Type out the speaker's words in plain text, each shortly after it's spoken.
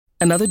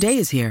Another day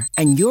is here,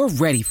 and you're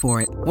ready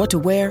for it. What to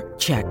wear?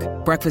 Check.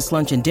 Breakfast,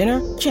 lunch, and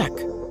dinner? Check.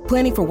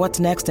 Planning for what's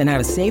next and how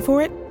to save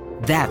for it?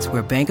 That's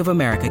where Bank of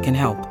America can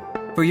help.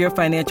 For your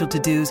financial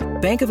to-dos,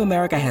 Bank of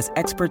America has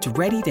experts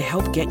ready to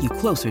help get you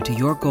closer to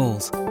your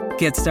goals.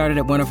 Get started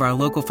at one of our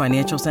local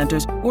financial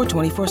centers or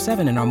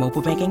 24/7 in our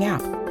mobile banking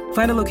app.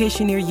 Find a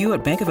location near you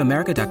at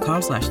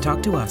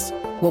bankofamerica.com/talktous.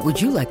 What would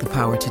you like the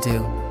power to do?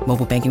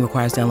 Mobile banking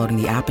requires downloading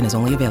the app and is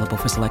only available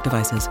for select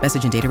devices.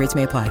 Message and data rates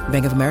may apply.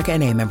 Bank of America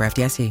N.A., member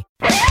FDIC.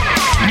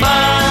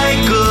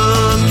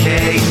 Michael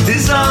K.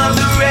 is on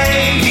the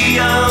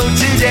radio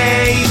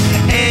today,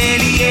 and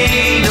he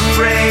ain't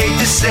afraid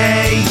to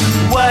say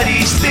what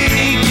he's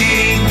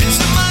thinking. It's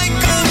the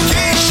Michael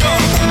K. Show.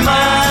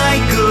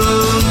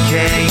 Michael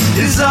K.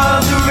 is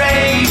on the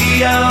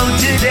radio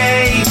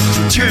today,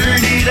 so turn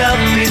it up,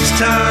 it's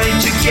time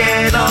to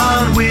get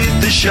on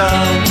with the show.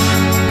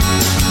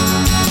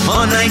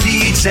 On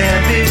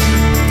 98.7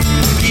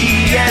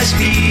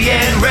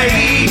 ESPN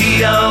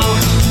Radio.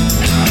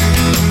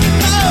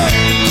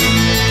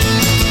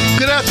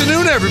 Good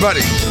afternoon,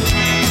 everybody.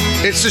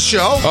 It's the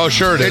show. Oh,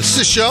 sure it is. It's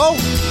the show.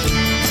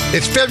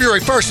 It's February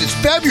 1st. It's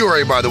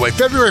February, by the way.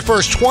 February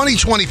 1st,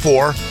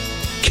 2024.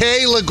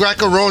 Kay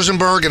LaGreca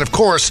Rosenberg, and of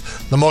course,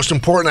 the most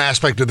important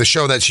aspect of the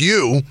show, that's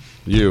you.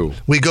 You.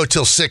 We go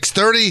till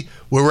 6:30.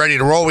 We're ready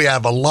to roll. We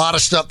have a lot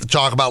of stuff to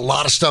talk about, a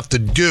lot of stuff to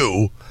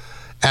do.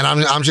 And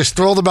I'm just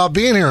thrilled about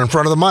being here in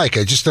front of the mic.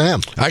 I just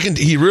am.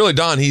 He really,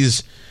 Don,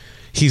 he's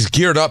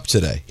geared up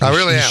today. I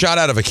really am. He's shot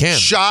out of a cannon.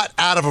 Shot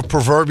out of a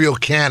proverbial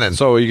cannon.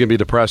 So are you going to be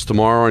depressed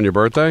tomorrow on your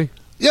birthday?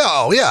 Yeah,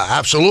 oh, yeah,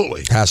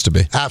 absolutely. Has to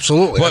be.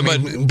 Absolutely.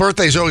 But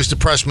birthdays always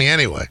depress me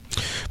anyway.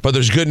 But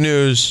there's good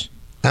news.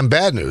 And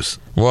bad news.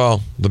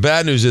 Well, the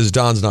bad news is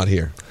Don's not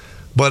here.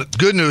 But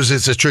good news,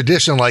 it's a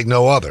tradition like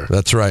no other.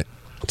 That's right.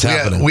 It's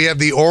happening. We have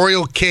the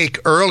Oreo cake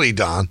early,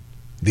 Don.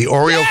 The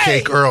Oreo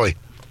cake early.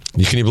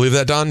 Can you believe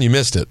that, Don? You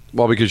missed it.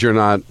 Well, because you're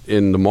not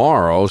in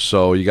tomorrow,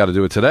 so you got to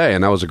do it today.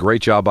 And that was a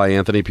great job by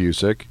Anthony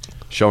Pusick,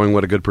 showing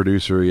what a good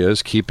producer he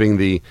is, keeping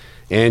the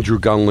Andrew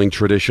Gunling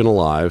tradition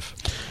alive.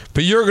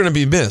 But you're going to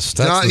be missed.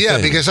 That's the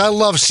thing. Because I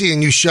love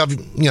seeing you shove,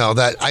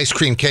 that ice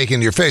cream cake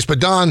into your face. But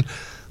Don,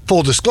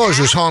 full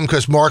disclosure, is home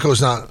because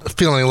Marco's not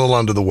feeling a little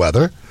under the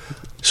weather.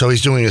 So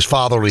he's doing his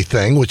fatherly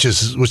thing, which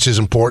is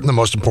important, the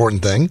most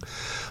important thing.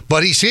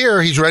 But he's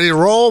here. He's ready to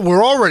roll.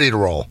 We're all ready to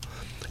roll.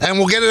 And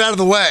we'll get it out of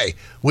the way.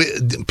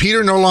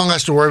 Peter no longer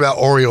has to worry about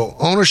Oriole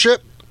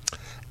ownership,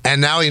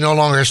 and now he no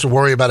longer has to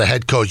worry about a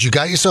head coach. You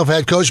got yourself a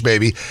head coach,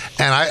 baby.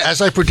 And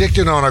as I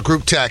predicted on our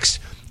group text,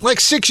 like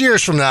 6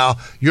 years from now,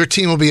 your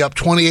team will be up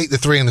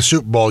 28-3 in the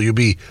Super Bowl. You'll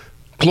be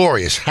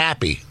glorious,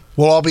 happy.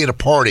 We'll all be at a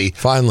party.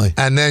 Finally.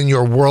 And then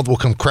your world will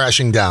come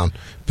crashing down.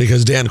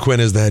 Because Dan Quinn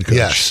is the head coach.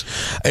 Yes.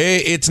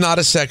 It's not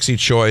a sexy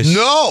choice.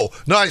 No,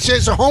 I'd say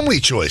it's a homely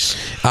choice.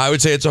 I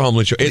would say it's a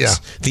homely choice. It's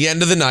the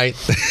end of the night.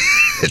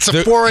 It's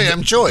a 4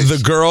 a.m. choice. The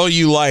girl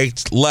you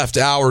liked left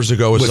hours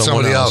ago with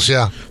someone somebody else.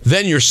 Yeah.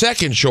 Then your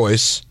second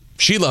choice,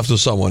 she left with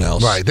someone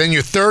else. Right. Then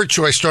your third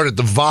choice started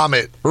to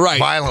vomit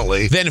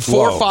violently. Then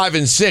 4, 5,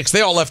 and 6,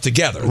 they all left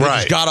together. They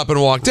just got up and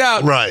walked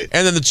out. Right.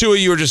 And then the two of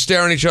you were just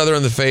staring each other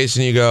in the face,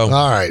 and you go,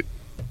 all right.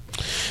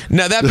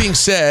 Now, that being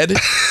said,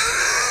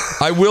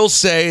 I will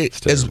say,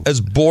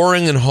 as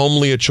boring and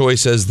homely a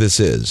choice as this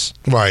is.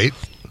 Right.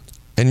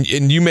 And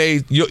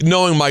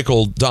knowing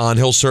Michael, Don,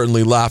 he'll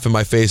certainly laugh in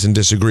my face and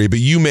disagree, but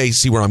you may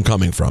see where I'm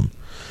coming from.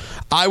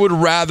 I would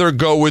rather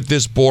go with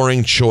this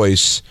boring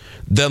choice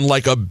than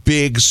like a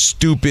big,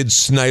 stupid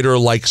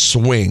Snyder-like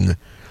swing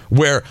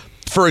where,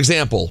 for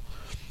example,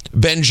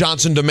 Ben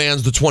Johnson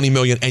demands the $20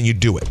 million and you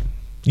do it.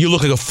 You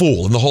look like a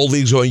fool, and the whole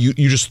league's going, you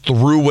just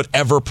threw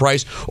whatever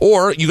price.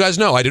 Or, you guys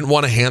know, I didn't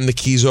want to hand the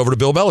keys over to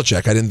Bill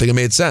Belichick. I didn't think it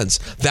made sense.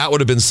 That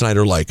would have been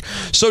Snyder-like.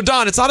 So,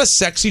 Don, it's not a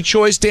sexy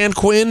choice, Dan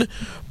Quinn,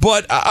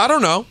 but I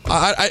don't know.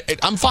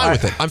 I'm fine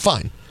with it. I'm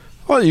fine.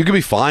 Well, you could be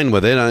fine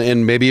with it,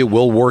 and maybe it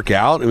will work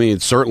out. I mean,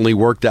 it certainly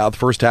worked out the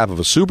first half of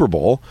a Super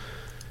Bowl.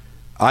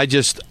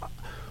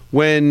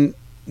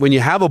 When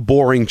you have a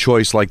boring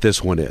choice like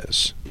this one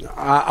is,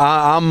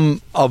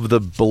 I'm of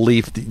the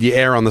belief that you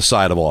err on the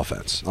side of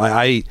offense.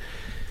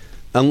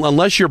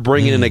 Unless you're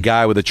bringing in a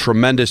guy with a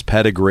tremendous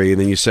pedigree,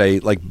 and then you say,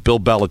 like Bill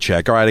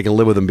Belichick, all right, I can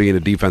live with him being a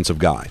defensive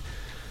guy.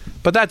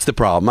 But that's the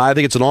problem. I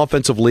think it's an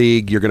offensive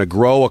league. You're going to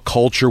grow a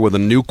culture with a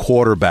new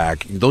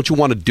quarterback. Don't you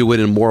want to do it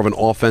in more of an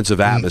offensive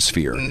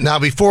atmosphere now,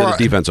 before than a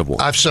defensive one?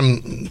 I have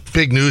some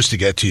big news to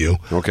get to you.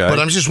 Okay. But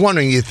I'm just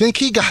wondering, you think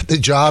he got the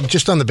job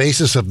just on the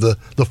basis of the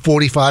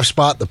 45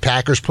 spot the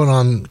Packers put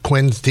on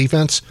Quinn's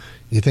defense?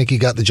 You think he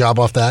got the job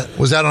off that?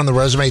 Was that on the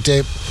resume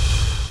tape?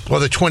 Or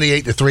the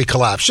 28-3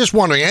 collapse? Just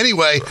wondering.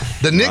 Anyway,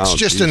 the Knicks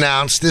just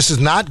announced, this is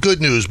not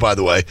good news, by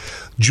the way,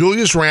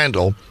 Julius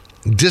Randle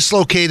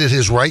dislocated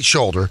his right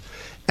shoulder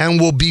and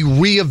will be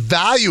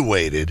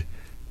reevaluated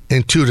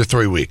in 2 to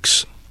 3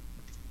 weeks.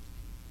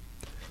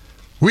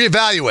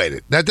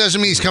 Reevaluated. That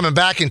doesn't mean he's coming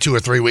back in 2 or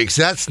 3 weeks.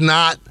 That's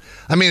not,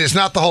 I mean, it's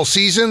not the whole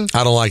season.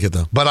 I don't like it,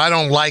 though. But I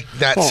don't like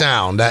that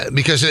sound.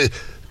 Because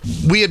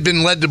we had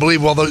been led to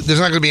believe, well, there's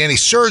not going to be any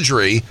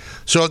surgery,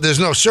 so if there's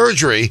no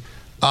surgery,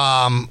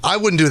 I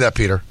wouldn't do that,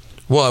 Peter.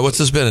 What? What's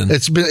this been in?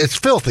 It's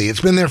filthy.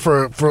 It's been there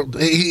for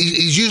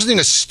he's using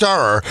a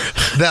stirrer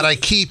that I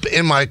keep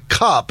in my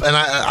cup, and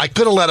I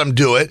could have let him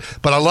do it,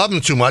 but I love him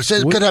too much.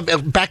 It could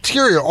have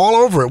bacteria all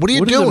over it. What are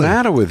you doing? What is the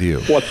matter with you?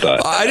 What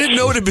the? I didn't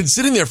know it had been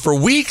sitting there for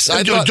weeks.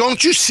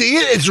 Don't you see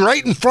it? It's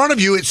right in front of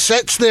you. It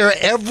sits there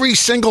every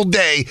single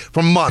day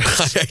for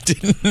months. I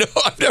didn't know.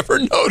 I've never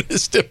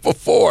noticed it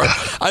before.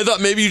 I thought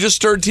maybe you just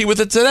stirred tea with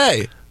it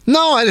today.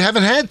 No, I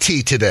haven't had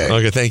tea today.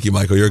 Okay, thank you,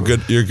 Michael. You're a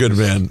good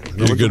man.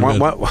 You're a good man.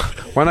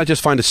 Why not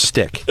just find a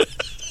stick?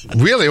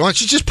 Really? Why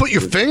don't you just put your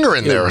finger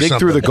in there or Dig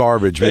something? through the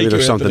garbage. Maybe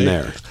there's something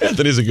there.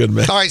 Anthony's a good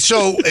man. All right,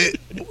 so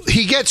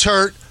he gets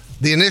hurt.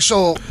 The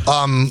initial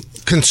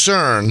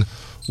concern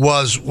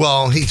was,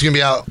 well, he's going to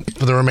be out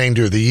for the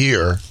remainder of the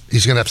year.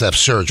 He's going to have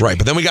surgery. Right,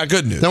 but then we got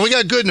good news. Then we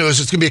got good news.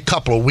 It's going to be a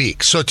couple of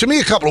weeks. So to me,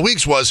 a couple of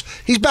weeks was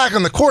he's back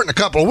on the court in a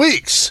couple of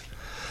weeks.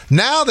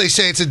 Now they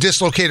say it's a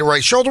dislocated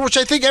right shoulder, which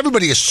I think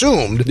everybody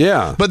assumed.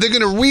 Yeah. But they're going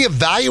to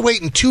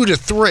reevaluate in 2 to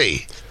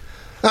 3.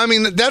 I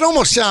mean, that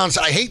almost sounds,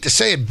 I hate to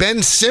say it,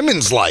 Ben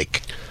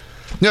Simmons-like.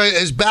 You know,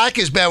 his back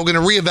is bad. We're going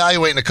to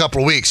reevaluate in a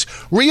couple of weeks.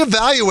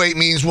 Reevaluate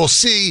means we'll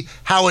see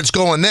how it's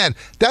going then.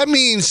 That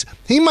means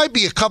he might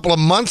be a couple of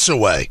months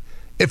away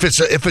if it's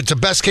a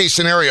best-case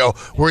scenario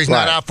where he's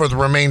not out for the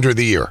remainder of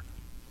the year.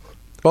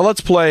 Well,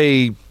 let's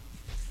play,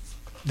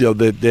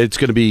 it's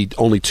going to be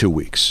only 2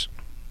 weeks.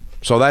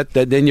 So that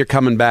then you're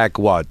coming back,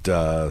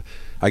 I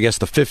guess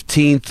the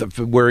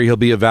 15th where he'll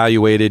be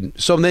evaluated.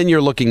 So then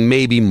you're looking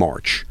maybe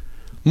March.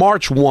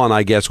 March 1,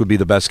 I guess, would be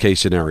the best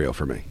case scenario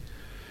for me.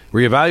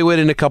 Reevaluate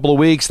in a couple of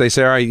weeks. They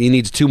say, all right, he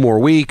needs 2 more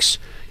weeks.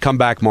 Come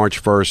back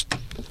March 1st.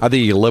 I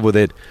think you can live with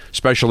it,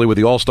 especially with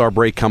the All-Star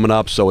break coming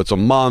up. So it's a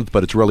month,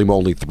 but it's really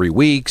only 3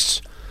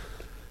 weeks.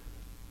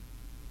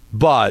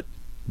 But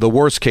the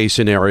worst case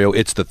scenario,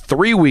 it's the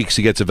 3 weeks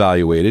he gets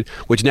evaluated,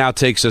 which now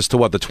takes us to,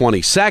 the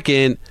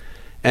 22nd.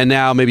 And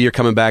now maybe you're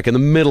coming back in the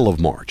middle of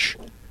March.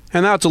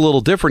 And now it's a little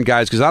different,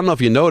 guys, because I don't know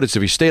if you noticed,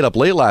 if you stayed up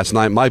late last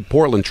night, my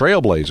Portland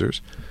Trailblazers,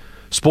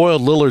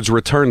 spoiled Lillard's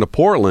return to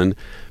Portland,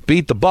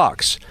 beat the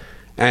Bucks.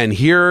 And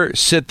here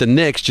sit the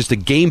Knicks, just a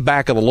game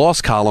back of the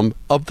loss column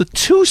of the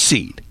 2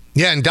 seed.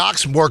 Yeah, and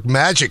Doc's worked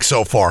magic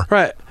so far.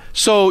 Right.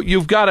 So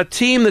you've got a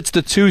team that's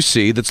the 2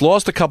 seed that's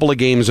lost a couple of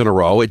games in a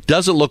row. It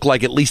doesn't look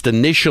like, at least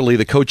initially,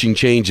 the coaching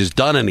change has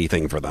done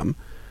anything for them.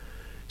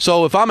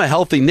 So if I'm a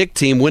healthy Knick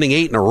team winning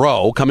 8 in a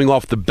row, coming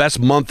off the best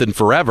month in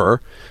forever,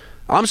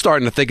 I'm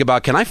starting to think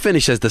about, can I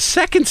finish as the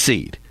 2nd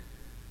seed?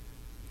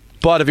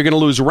 But if you're going to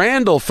lose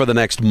Randall for the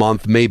next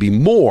month, maybe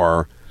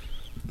more,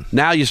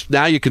 now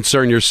you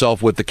concern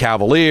yourself with the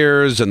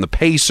Cavaliers and the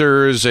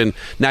Pacers, and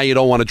now you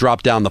don't want to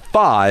drop down to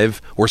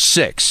 5 or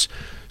 6.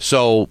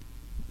 So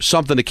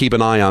something to keep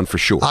an eye on for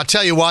sure. I'll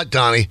tell you what,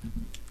 Donnie,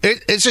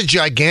 it's a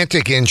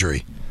gigantic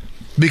injury.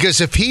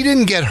 Because if he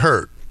didn't get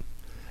hurt,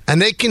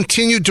 and they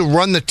continued to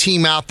run the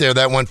team out there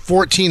that went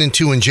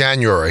 14-2 in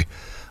January,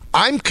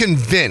 I'm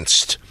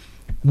convinced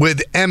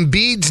with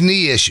Embiid's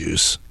knee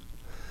issues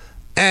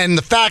and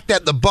the fact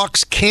that the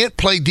Bucks can't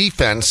play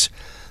defense,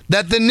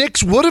 that the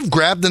Knicks would have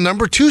grabbed the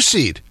number 2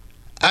 seed.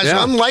 As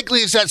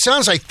unlikely as that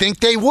sounds, I think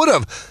they would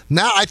have.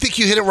 Now, I think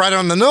you hit it right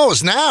on the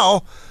nose.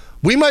 Now,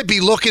 we might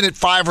be looking at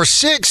 5 or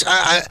 6.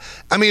 I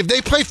mean, if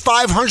they play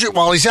 500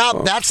 while he's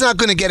out, that's not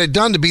going to get it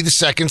done to be the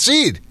 2nd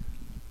seed.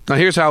 Now,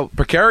 here's how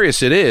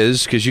precarious it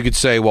is, because you could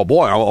say, well,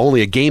 boy,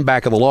 only a game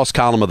back in the loss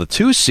column of the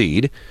 2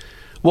 seed.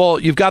 Well,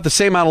 you've got the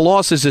same amount of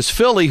losses as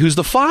Philly, who's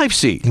the 5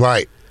 seed.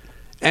 Right.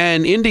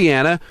 And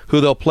Indiana,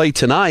 who they'll play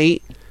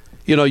tonight,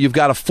 you've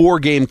got a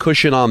 4-game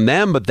cushion on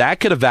them, but that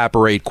could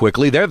evaporate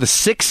quickly. They're the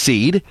 6th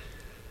seed.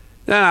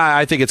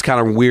 I think it's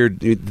kind of weird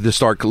to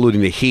start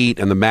including the Heat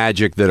and the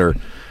Magic that are,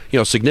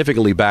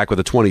 significantly back with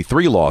the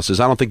 23 losses.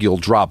 I don't think you'll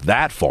drop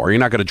that far. You're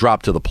not going to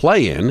drop to the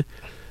play-in.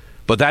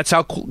 But that's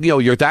how,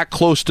 you're that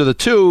close to the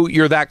 2,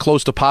 you're that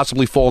close to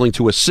possibly falling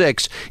to a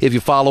 6 if you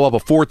follow up a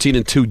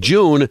 14-2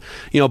 June,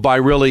 by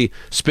really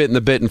spitting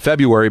the bit in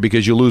February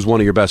because you lose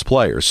one of your best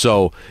players.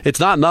 So it's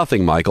not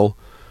nothing, Michael.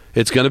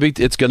 It's going to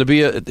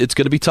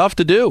be tough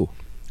to do.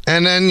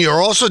 And then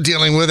you're also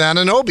dealing with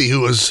Anunoby,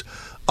 who was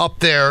up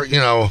there,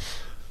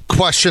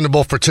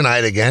 questionable for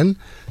tonight again.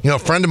 A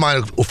friend of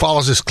mine who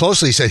follows this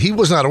closely said he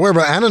was not aware,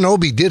 but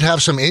Anunoby did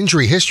have some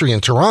injury history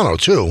in Toronto,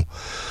 too.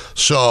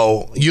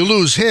 So you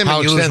lose him.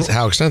 How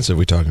extensive are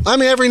we talking? I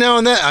mean, every now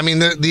and then. I mean,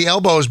 the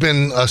elbow has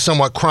been a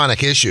somewhat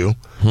chronic issue,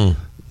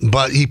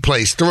 but he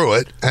plays through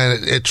it,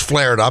 and it's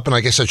flared up, and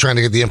I guess they're trying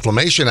to get the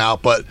inflammation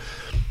out. But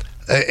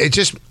it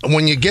just,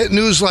 when you get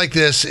news like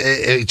this,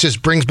 it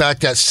just brings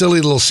back that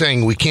silly little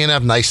saying, we can't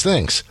have nice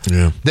things.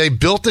 Yeah. They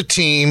built a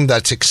team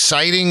that's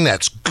exciting,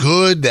 that's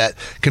good, that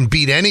can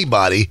beat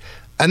anybody.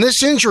 And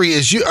this injury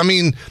is,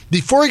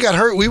 before he got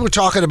hurt, we were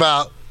talking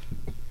about,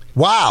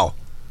 wow,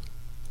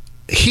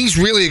 he's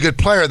really a good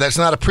player that's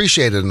not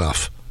appreciated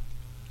enough.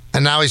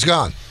 And now he's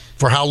gone.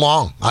 For how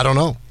long? I don't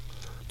know.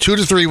 2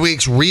 to 3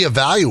 weeks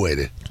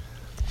reevaluated.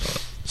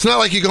 It's not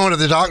like you go into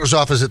the doctor's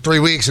office at 3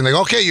 weeks and they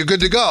go, okay, you're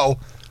good to go.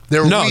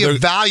 They're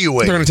reevaluating.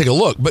 They're going to take a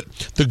look. But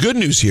the good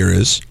news here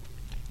is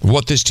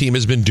what this team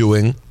has been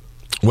doing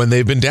when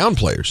they've been down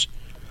players.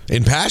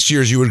 In past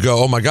years, you would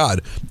go, oh, my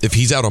God, if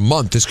he's out a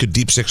month, this could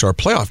deep six our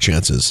playoff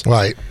chances.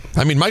 Right.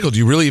 I mean, Michael, do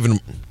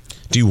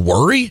you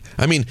worry?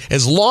 I mean,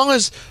 as long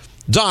as,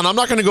 Don, I'm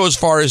not going to go as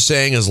far as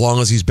saying as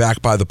long as he's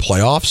back by the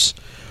playoffs,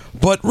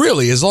 but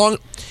really, as long,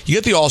 you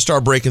get the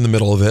All-Star break in the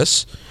middle of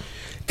this,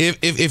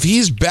 if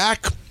he's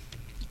back,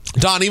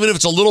 Don, even if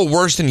it's a little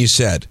worse than you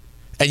said,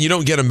 and you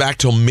don't get him back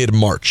till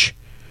mid-March.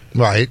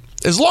 Right.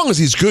 As long as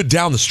he's good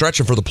down the stretch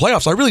and for the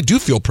playoffs, I really do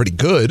feel pretty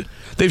good.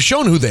 They've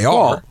shown who they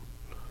are.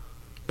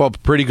 Well,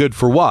 pretty good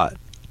for what?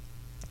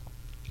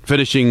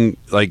 Finishing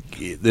like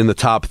in the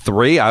top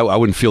 3? I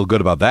wouldn't feel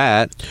good about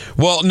that.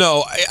 Well,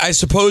 no. I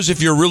suppose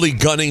if you're really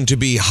gunning to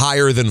be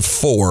higher than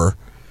 4,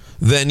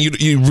 then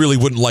you really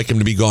wouldn't like him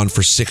to be gone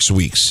for 6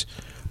 weeks.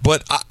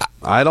 But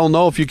I don't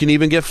know if you can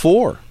even get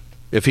 4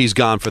 if he's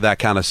gone for that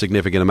kind of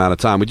significant amount of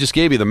time. We just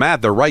gave you the math.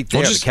 They're right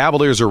there. The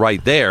Cavaliers are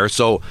right there.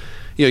 So,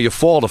 you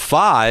fall to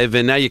 5,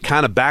 and now you're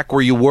kind of back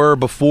where you were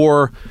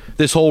before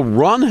this whole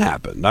run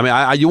happened. I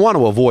mean, you want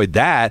to avoid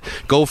that.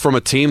 Go from a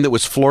team that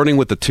was flirting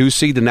with the 2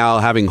 seed to now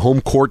having home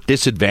court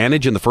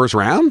disadvantage in the first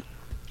round?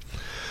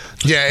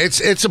 Yeah,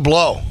 it's a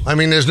blow. I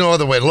mean, there's no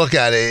other way to look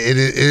at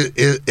it.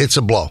 It's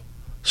a blow.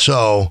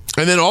 So,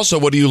 and then also,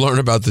 what do you learn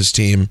about this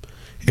team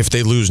if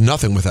they lose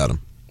nothing without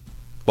him?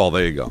 Well,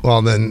 there you go.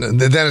 Well, then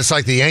it's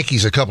like the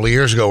Yankees a couple of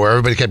years ago where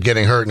everybody kept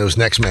getting hurt and it was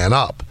next man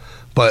up.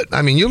 But,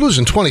 I mean, you're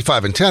losing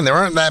 25-10. There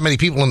aren't that many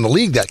people in the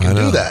league that can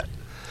do that.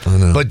 I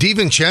know. But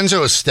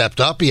DiVincenzo has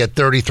stepped up. He had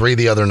 33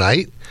 the other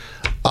night.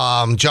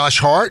 Josh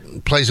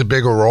Hart plays a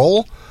bigger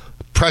role.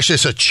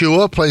 Precious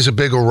Achiuwa plays a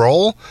bigger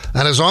role.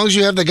 And as long as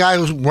you have the guy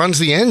who runs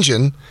the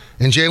engine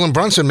and Jalen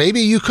Brunson, maybe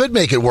you could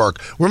make it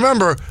work.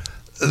 Remember,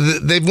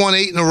 they've won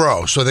 8 in a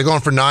row, so they're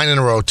going for 9 in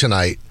a row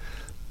tonight.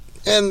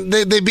 And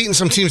they've beaten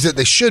some teams that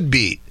they should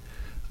beat.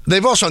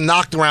 They've also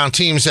knocked around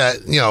teams that,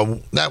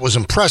 that was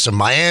impressive.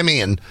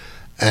 Miami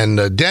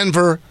and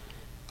Denver,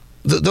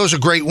 those are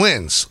great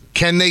wins.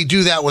 Can they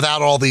do that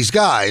without all these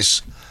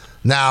guys?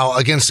 Now,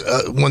 against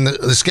when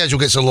the schedule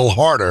gets a little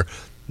harder,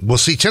 we'll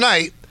see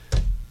tonight.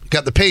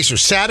 Got the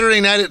Pacers.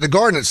 Saturday night at the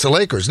Garden, it's the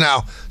Lakers.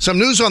 Now, some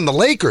news on the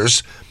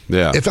Lakers.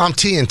 Yeah. If I'm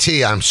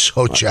TNT, I'm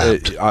so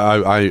chapped.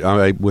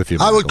 I with you,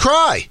 Michael. I would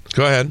cry.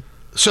 Go ahead.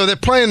 So they're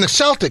playing the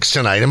Celtics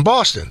tonight in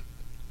Boston.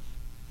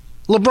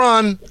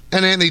 LeBron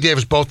and Anthony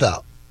Davis both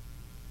out.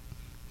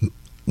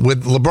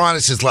 With LeBron,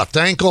 it's his left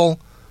ankle,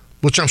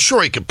 which I'm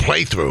sure he could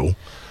play through.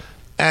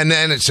 And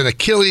then it's an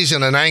Achilles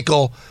and an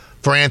ankle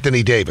for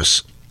Anthony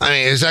Davis. I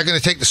mean, is that going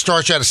to take the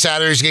starch out of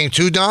Saturday's game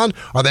too, Don?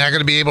 Are they not going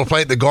to be able to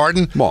play at the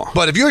Garden? Well,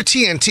 but if you're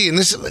TNT, and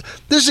this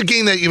is a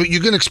game that you're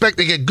going to expect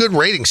to get good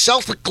ratings,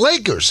 Celtic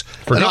Lakers.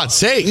 For God's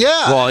sake.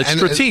 Yeah. Well, it's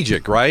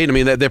strategic, right? I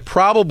mean, they're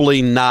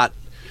probably not.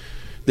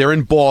 They're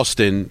in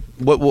Boston.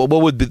 What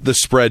would the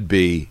spread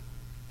be,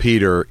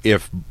 Peter,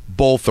 if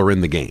both are in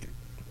the game?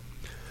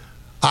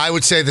 I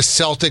would say the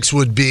Celtics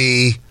would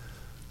be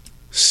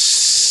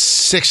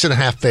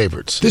 6.5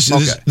 favorites. This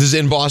is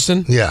in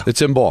Boston? Yeah.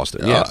 It's in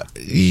Boston, yeah.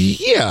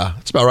 Yeah,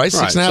 that's about right.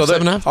 6.5,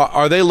 7.5.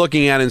 Are they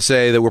looking at it and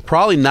say that we're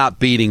probably not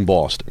beating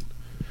Boston,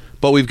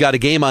 but we've got a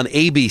game on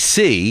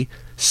ABC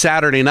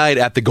Saturday night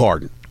at the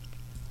Garden?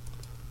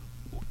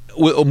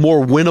 A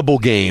more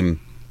winnable game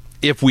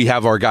if we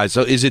have our guys.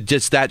 So is it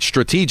just that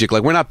strategic?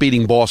 Like, we're not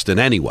beating Boston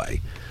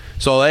anyway.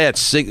 So it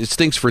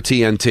stinks for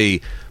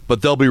TNT,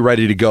 but they'll be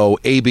ready to go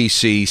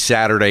ABC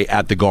Saturday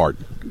at the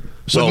Garden.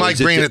 So with Mike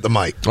Green at the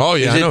mic. Oh,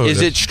 yeah.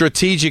 Is it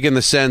strategic in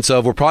the sense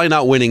of we're probably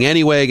not winning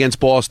anyway against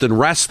Boston,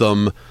 rest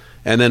them,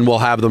 and then we'll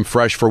have them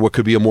fresh for what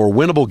could be a more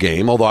winnable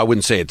game, although I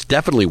wouldn't say it's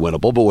definitely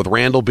winnable, but with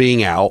Randall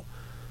being out,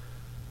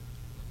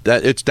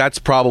 that's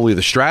probably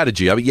the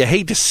strategy. I mean, you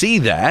hate to see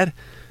that.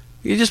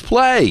 You just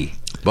play.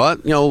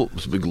 But,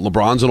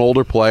 LeBron's an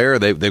older player.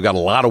 They've got a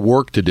lot of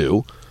work to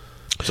do.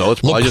 So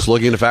it's probably just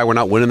looking at the fact we're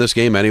not winning this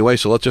game anyway,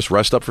 so let's just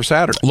rest up for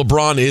Saturday.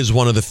 LeBron is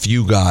one of the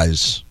few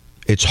guys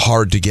it's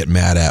hard to get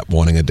mad at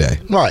wanting a day.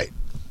 Right.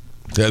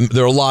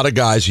 There are a lot of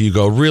guys who you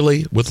go,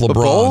 really? With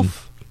LeBron?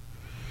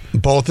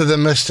 Both of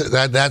them missed it.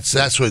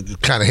 That's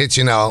what kind of hits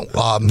you now.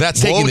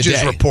 That's taking the day. Woj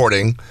is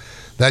reporting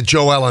that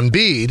Joel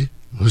Embiid,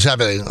 who's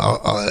having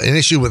an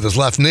issue with his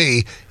left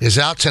knee, is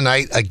out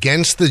tonight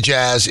against the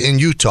Jazz in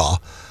Utah.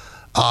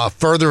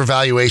 Further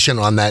evaluation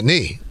on that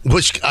knee,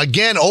 which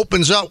again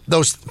opens up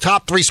those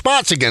top 3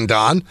 spots again,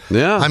 Don.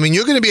 Yeah. I mean,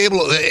 you're going to be able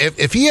to,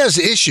 if he has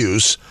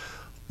issues,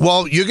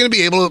 well, you're going to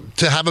be able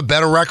to have a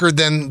better record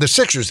than the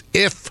Sixers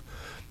if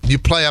you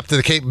play up to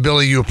the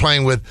capability you were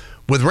playing with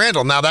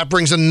Randall. Now, that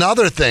brings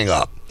another thing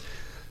up.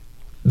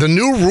 The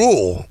new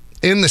rule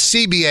in the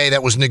CBA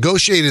that was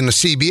negotiated in the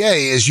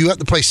CBA is you have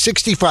to play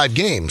 65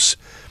 games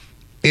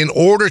in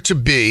order to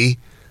be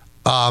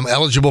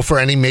eligible for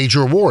any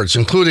major awards,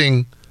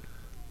 including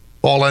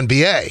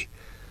All-NBA.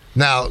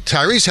 Now,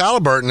 Tyrese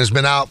Halliburton has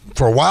been out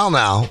for a while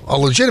now. A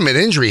legitimate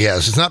injury he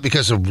has. It's not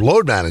because of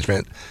load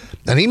management.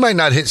 and he might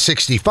not hit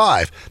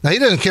 65. Now, he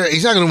doesn't care.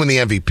 He's not going to win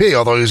the MVP,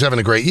 although he was having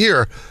a great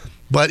year.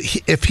 But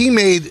if he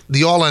made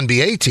the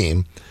All-NBA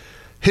team,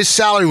 his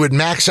salary would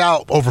max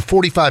out over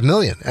 $45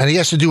 million, and he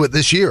has to do it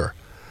this year.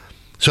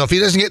 So if he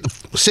doesn't get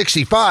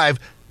 65,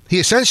 he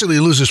essentially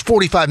loses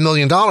 $45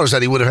 million that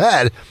he would have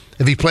had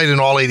if he played in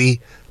all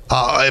 80.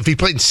 If he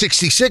played in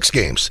 66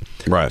 games.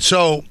 Right.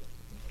 So,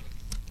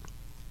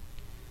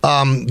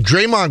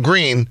 Draymond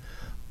Green,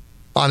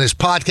 on his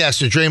podcast,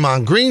 The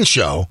Draymond Green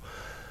Show,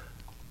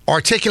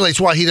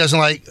 articulates why he doesn't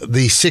like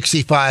the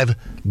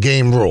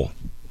 65-game rule.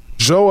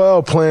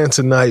 Joel playing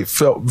tonight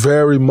felt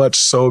very much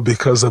so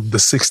because of the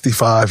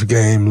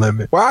 65-game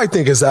limit. Well, I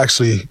think it's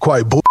actually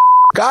quite bull.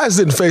 Guys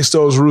didn't face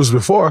those rules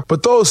before,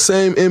 but those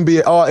same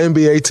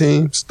all-NBA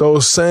teams,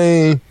 those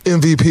same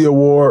MVP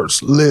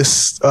awards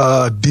lists,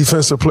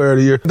 Defensive Player of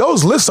the Year,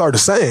 those lists are the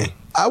same.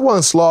 I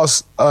once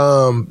lost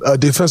a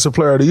Defensive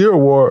Player of the Year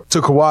award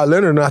to Kawhi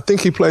Leonard, and I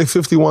think he played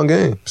 51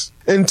 games.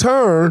 In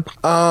turn,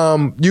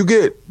 you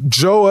get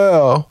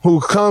Joel, who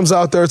comes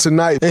out there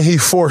tonight, and he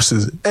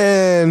forces it.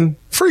 And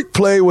Freak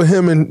played with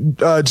him and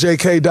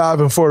J.K.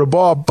 diving for the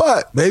ball,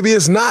 but maybe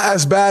it's not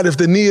as bad if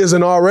the knee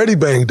isn't already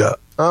banged up.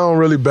 I don't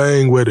really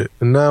bang with it.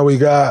 And now we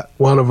got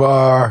one of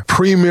our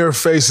premier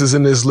faces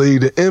in this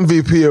league, the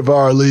MVP of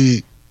our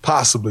league,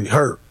 possibly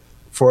hurt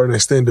for an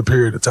extended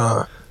period of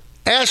time.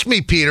 Ask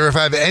me, Peter, if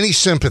I have any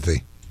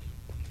sympathy.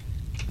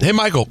 Hey,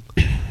 Michael,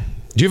 do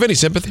you have any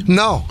sympathy?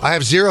 No, I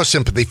have zero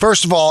sympathy.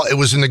 First of all, it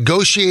was a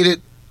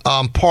negotiated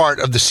part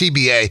of the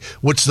CBA,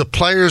 which the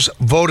players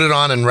voted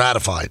on and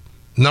ratified.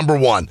 Number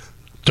one,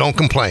 don't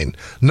complain.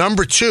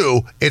 Number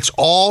two, it's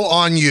all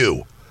on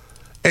you.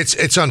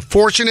 It's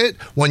unfortunate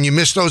when you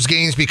miss those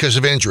games because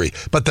of injury.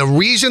 But the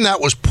reason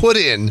that was put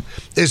in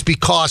is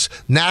because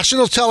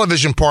national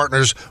television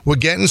partners were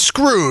getting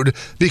screwed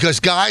because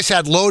guys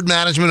had load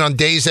management on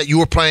days that you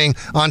were playing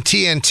on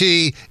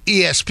TNT,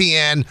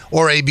 ESPN,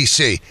 or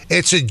ABC.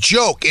 It's a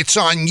joke. It's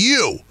on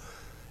you.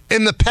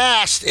 In the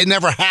past, it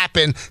never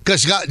happened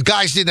because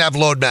guys didn't have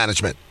load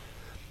management.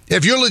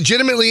 If you're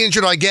legitimately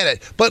injured, I get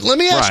it. But let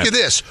me ask you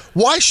this.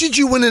 Why should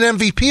you win an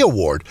MVP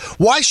award?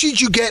 Why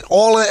should you get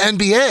all an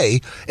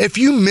NBA if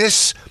you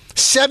miss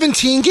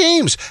 17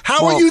 games?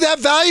 How are you that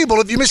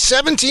valuable if you miss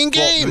 17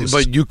 games?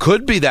 But you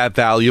could be that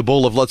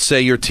valuable if, let's say,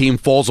 your team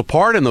falls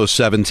apart in those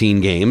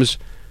 17 games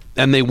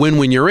and they win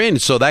when you're in.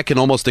 So that can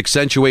almost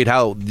accentuate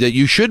how that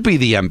you should be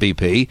the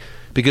MVP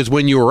because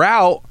when you were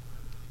out,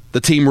 the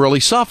team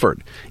really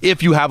suffered.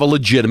 If you have a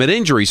legitimate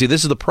injury. See,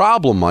 this is the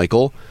problem,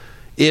 Michael.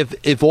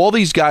 If all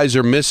these guys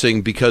are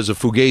missing because of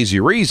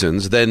Fugazi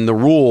reasons, then the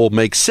rule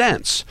makes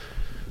sense.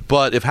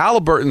 But if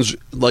Halliburton's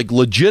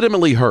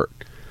legitimately hurt,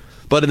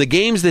 but in the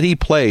games that he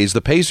plays,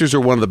 the Pacers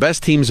are one of the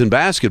best teams in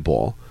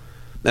basketball,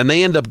 and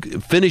they end up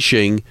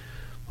finishing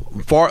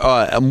far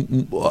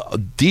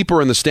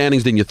deeper in the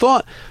standings than you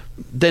thought,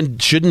 then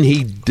shouldn't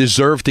he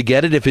deserve to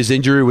get it if his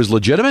injury was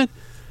legitimate?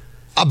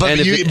 But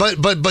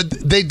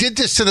they did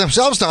this to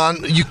themselves, Don.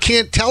 You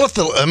can't tell if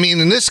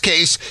in this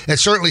case, it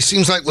certainly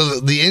seems like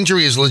the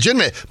injury is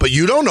legitimate, but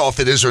you don't know if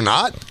it is or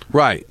not.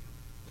 Right.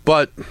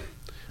 But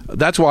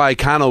that's why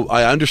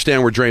I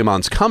understand where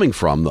Draymond's coming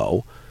from,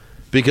 though,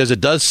 because it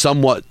does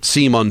somewhat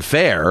seem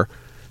unfair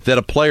that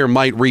a player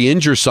might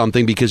re-injure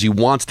something because he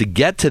wants to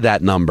get to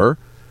that number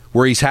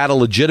where he's had a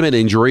legitimate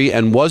injury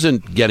and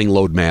wasn't getting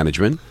load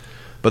management.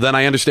 But then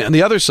I understand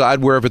the other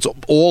side where if it's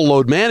all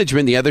load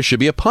management, there should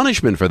be a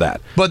punishment for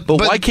that. But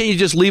why can't you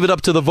just leave it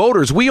up to the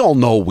voters? We all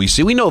know we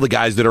know the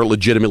guys that are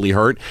legitimately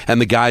hurt and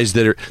the guys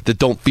that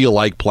don't feel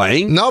like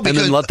playing. No, because,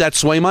 and then let that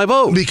sway my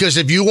vote. Because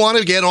if you want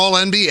to get all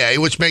NBA,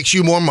 which makes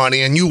you more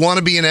money, and you want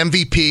to be an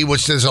MVP,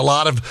 which there's a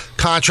lot of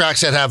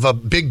contracts that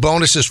have big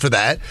bonuses for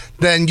that,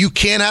 then you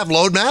can't have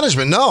load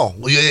management. No,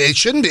 it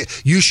shouldn't be.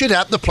 You should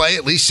have to play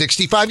at least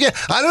 65 games.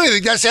 I don't even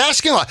think that's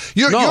asking a lot.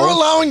 You're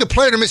allowing the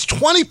player to miss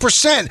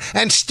 20%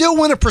 and still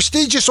win a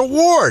prestigious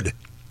award.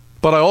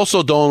 But I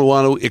also don't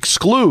want to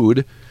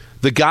exclude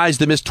the guys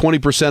that miss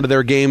 20% of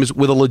their games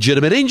with a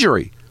legitimate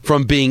injury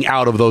from being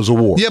out of those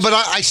awards. Yeah, but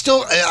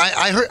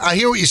I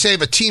hear what you say.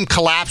 If a team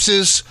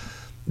collapses,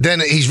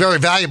 then he's very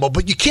valuable.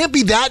 But you can't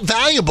be that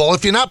valuable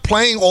if you're not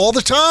playing all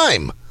the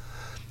time.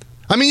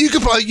 I mean, you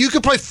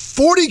could play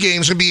 40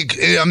 games and be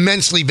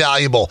immensely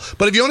valuable.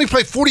 But if you only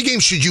play 40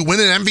 games, should you win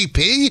an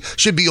MVP?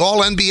 Should be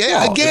all NBA?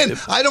 Well, again,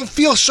 I don't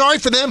feel sorry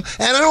for them,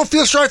 and I don't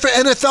feel sorry for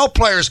NFL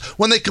players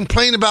when they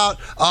complain about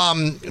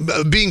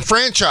being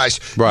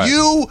franchised. Right.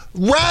 You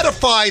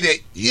ratified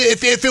it.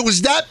 If it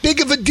was that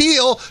big of a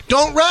deal,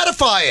 don't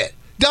ratify it.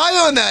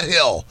 Die on that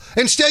hill.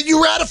 Instead,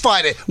 you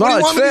ratified it. What do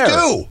you want me to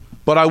do?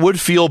 But I would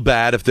feel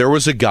bad if there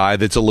was a guy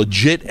that's a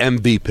legit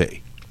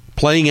MVP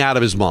playing out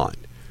of his mind,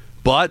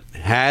 but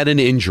had an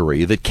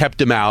injury that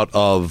kept him out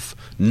of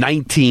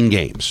 19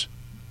 games.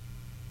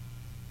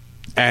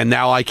 And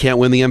now I can't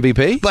win the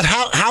MVP? But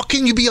how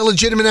can you be a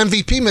legitimate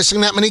MVP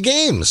missing that many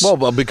games?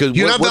 Well, because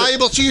you're not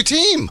valuable to your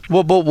team.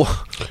 Well, but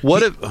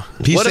what if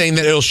he's saying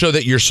that it'll show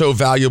that you're so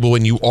valuable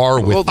when you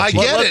are with? Well, I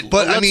get it,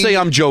 but let's say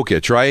I'm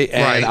Jokic, right?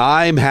 And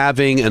I'm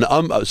having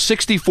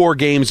 64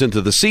 games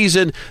into the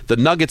season. The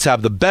Nuggets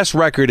have the best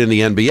record in the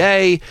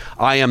NBA.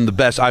 I am the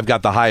best. I've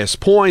got the highest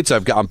points.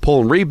 I'm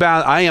pulling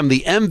rebound. I am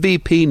the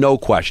MVP, no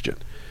question.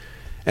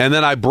 And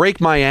then I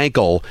break my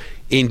ankle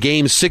in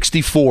game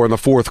 64 in the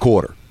fourth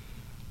quarter.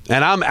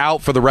 And I'm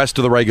out for the rest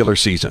of the regular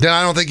season. Then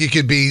I don't think you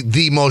could be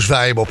the most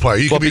valuable player.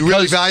 You could be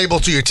really valuable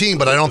to your team,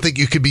 but I don't think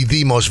you could be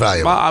the most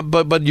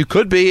valuable. But you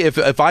could be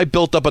if I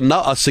built up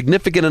a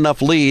significant enough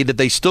lead that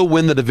they still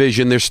win the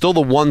division. They're still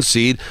the 1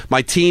 seed.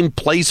 My team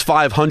plays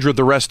 500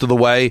 the rest of the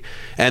way,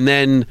 and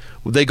then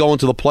they go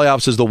into the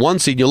playoffs as the 1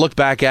 seed. You look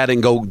back at it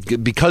and go,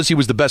 because he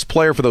was the best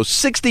player for those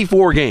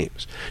 64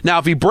 games. Now,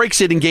 if he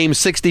breaks it in game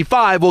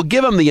 65, we'll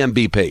give him the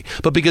MVP.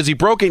 But because he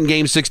broke it in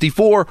game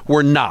 64,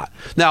 we're not.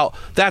 Now,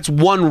 that's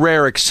one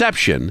rare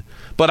exception,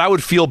 but I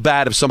would feel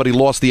bad if somebody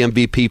lost the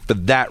MVP for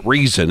that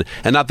reason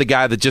and not the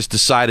guy that just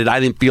decided I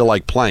didn't feel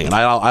like playing.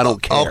 I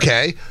don't care.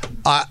 Okay.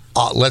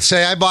 Let's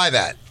say I buy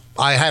that.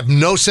 I have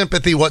no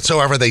sympathy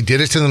whatsoever. They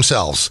did it to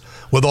themselves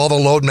with all the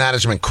load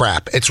management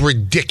crap. It's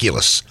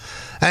ridiculous.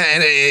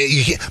 And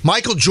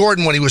Michael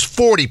Jordan, when he was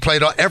 40,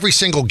 played every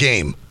single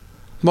game.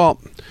 Well,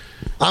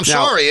 I'm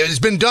sorry. It's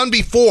been done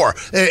before.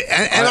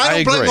 And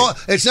I don't blame.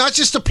 It's not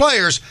just the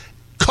players.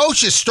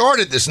 Coaches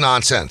started this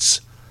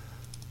nonsense.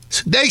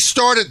 They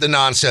started the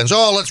nonsense.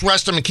 Oh, let's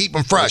rest them and keep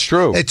them fresh. That's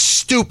true. It's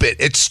stupid.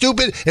 It's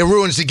stupid. It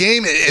ruins the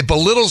game. It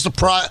belittles the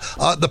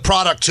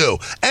product, too.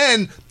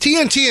 And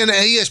TNT and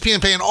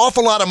ESPN pay an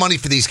awful lot of money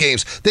for these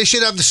games. They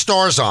should have the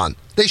stars on.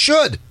 They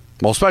should.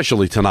 Well,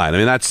 especially tonight.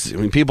 I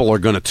mean, people are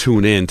going to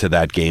tune in to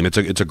that game. It's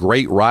a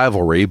great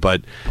rivalry,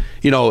 but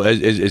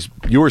as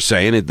you were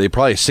saying, they're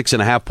probably a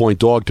 6.5-point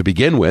dog to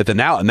begin with. And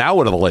now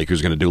what are the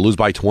Lakers going to do? Lose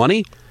by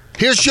 20?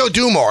 Here's Joe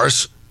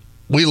Dumars.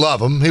 We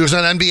love him. He was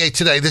on NBA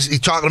Today.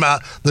 He's talking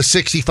about the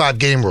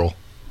 65-game rule.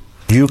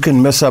 You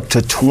can miss up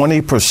to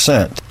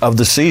 20% of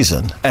the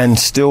season and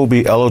still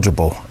be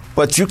eligible.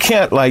 But you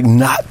can't,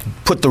 not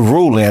put the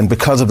rule in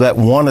because of that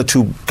 1 or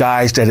 2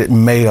 guys that it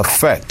may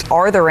affect.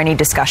 Are there any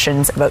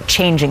discussions about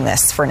changing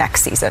this for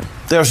next season?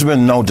 There's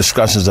been no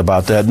discussions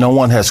about that. No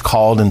one has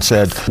called and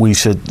said we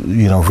should,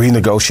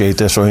 renegotiate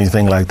this or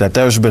anything like that.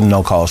 There's been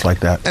no calls like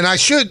that. And I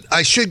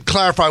should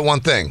clarify one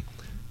thing.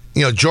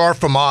 Jar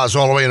from Oz,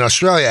 all the way in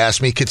Australia,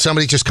 asked me, could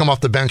somebody just come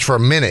off the bench for a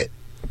minute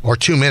or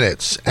 2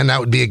 minutes, and that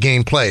would be a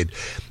game played.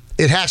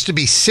 It has to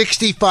be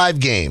 65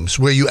 games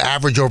where you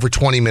average over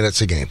 20 minutes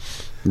a game.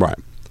 Right.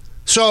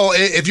 So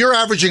if you're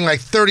averaging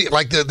 30,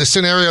 like the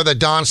scenario that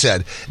Don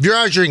said, if you're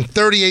averaging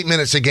 38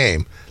 minutes a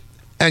game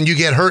and you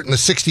get hurt in the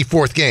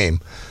 64th game,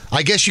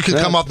 I guess you could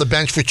come off the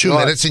bench for 2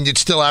 minutes and you'd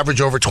still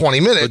average over 20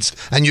 minutes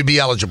and you'd be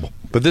eligible.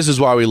 But this is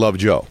why we love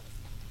Joe,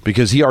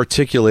 because he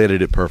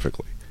articulated it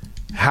perfectly.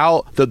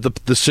 How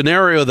the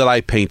scenario that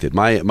I painted,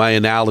 my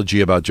analogy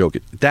about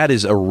Jokic, that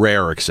is a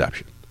rare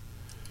exception.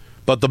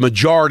 But the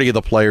majority of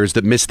the players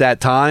that miss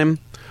that time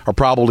are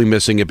probably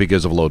missing it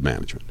because of load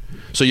management.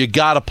 So you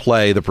got to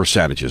play the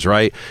percentages,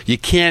 right? You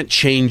can't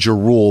change a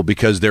rule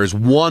because there's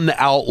one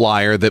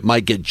outlier that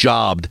might get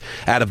jobbed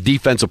out of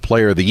Defensive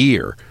Player of the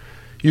Year.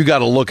 You got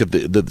to look at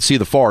see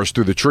the forest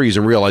through the trees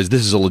and realize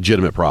this is a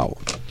legitimate problem,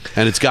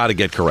 and it's got to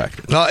get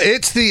corrected.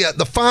 It's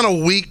the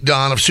final week,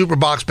 Don, of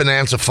Superbox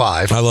Bonanza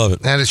 5. I love it.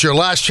 And it's your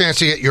last chance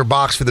to get your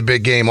box for the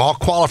big game. All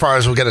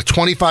qualifiers will get a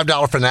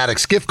 $25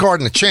 Fanatics gift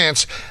card and a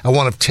chance at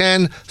one of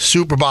 10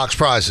 Superbox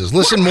prizes.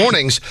 Listen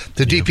mornings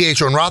to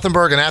DPH on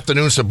Rothenberg and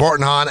afternoons to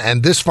Barton Hahn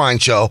and this fine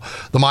show,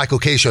 The Michael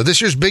Kay Show.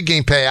 This year's big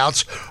game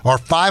payouts are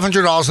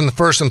 $500 in the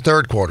first and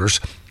third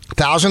quarters,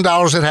 $1,000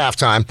 at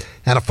halftime,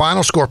 and a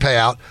final score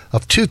payout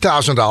of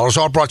 $2,000,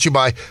 all brought to you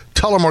by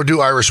Tullamore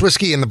Dew Irish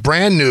Whiskey and the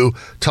brand new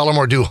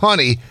Tullamore Dew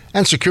Honey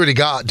and Security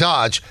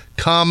Dodge.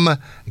 Come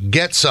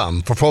get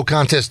some. For full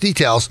contest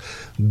details,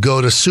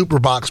 go to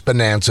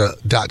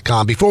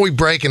superboxbonanza.com. Before we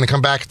break and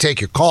come back and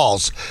take your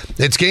calls,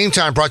 it's game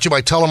time brought to you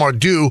by Tullamore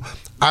Dew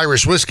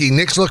Irish Whiskey.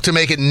 Knicks look to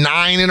make it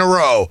 9 in a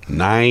row.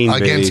 9,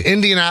 against baby.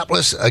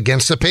 Indianapolis,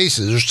 against the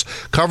Pacers.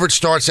 Coverage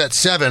starts at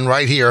 7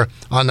 right here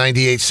on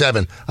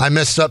 98.7. I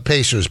messed up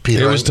Pacers,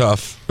 Peter. It was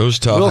tough.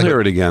 We'll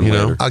hear it again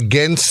later.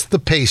 Against the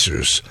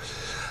Pacers.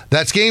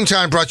 That's game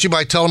time brought to you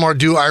by Tullamore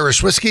Dew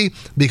Irish Whiskey,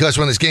 because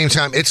when it's game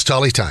time, it's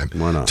Tully time.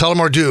 Why not?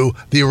 Tullamore Dew,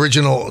 the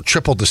original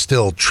triple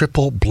distilled,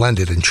 triple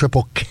blended, and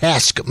triple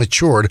cask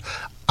matured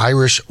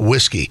Irish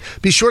whiskey.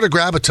 Be sure to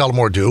grab a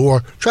Tullamore Dew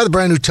or try the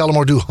brand new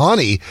Tullamore Dew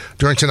Honey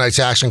during tonight's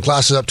action.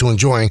 Classes up to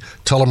enjoying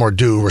Tullamore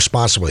Dew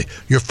responsibly.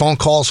 Your phone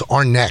calls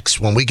are next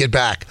when we get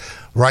back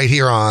right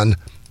here on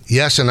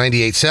Yes and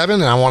 98.7.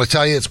 And I want to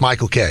tell you, it's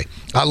Michael Kay.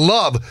 I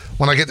love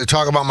when I get to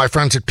talk about my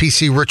friends at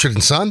PC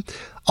Richard & Son.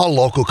 A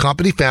local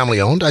company,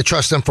 family-owned. I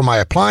trust them for my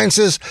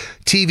appliances,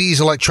 TVs,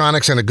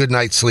 electronics, and a good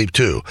night's sleep,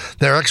 too.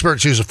 Their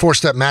experts use a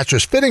 4-step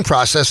mattress fitting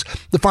process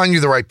to find you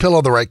the right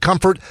pillow, the right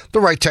comfort,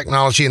 the right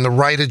technology, and the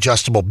right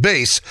adjustable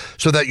base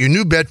so that your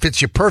new bed fits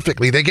you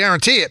perfectly. They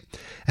guarantee it.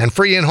 And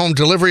free in-home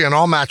delivery on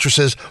all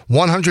mattresses,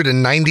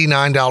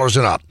 $199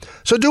 and up.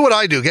 So do what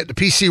I do. Get to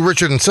PC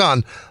Richard &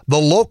 Son, the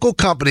local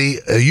company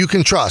you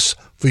can trust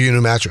for your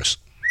new mattress.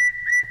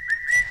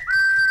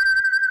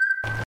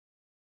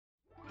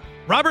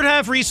 Robert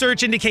Half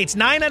research indicates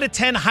 9 out of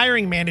 10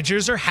 hiring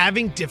managers are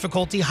having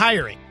difficulty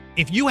hiring.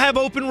 If you have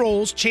open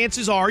roles,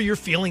 chances are you're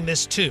feeling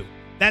this too.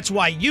 That's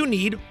why you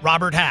need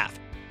Robert Half.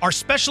 Our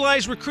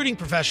specialized recruiting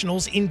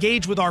professionals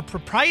engage with our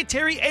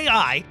proprietary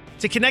AI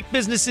to connect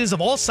businesses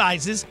of all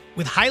sizes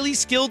with highly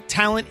skilled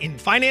talent in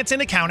finance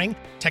and accounting,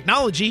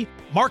 technology,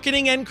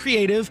 marketing and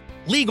creative,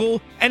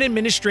 legal, and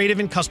administrative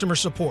and customer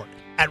support.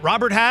 At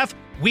Robert Half,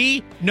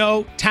 we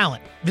know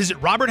talent. Visit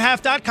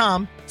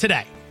roberthalf.com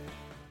today.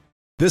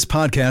 This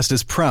podcast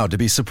is proud to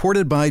be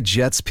supported by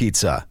Jets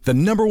Pizza, the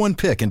 #1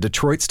 pick in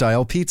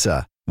Detroit-style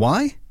pizza.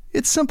 Why?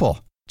 It's simple.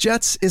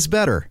 Jets is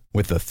better.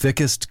 With the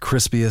thickest,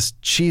 crispiest,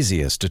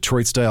 cheesiest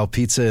Detroit-style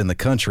pizza in the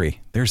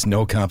country, there's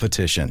no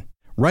competition.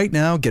 Right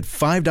now, get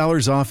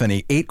 $5 off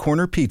any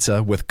 8-corner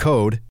pizza with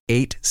code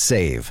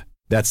 8SAVE.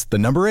 That's the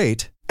number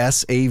 8,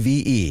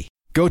 SAVE.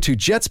 Go to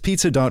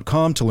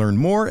jetspizza.com to learn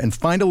more and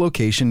find a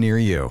location near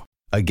you.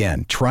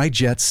 Again, try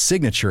Jet's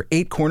signature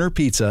 8-corner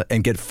pizza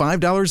and get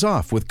 $5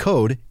 off with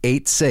code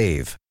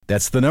 8SAVE.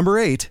 That's the number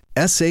 8,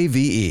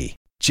 SAVE.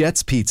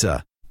 Jet's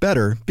Pizza.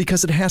 Better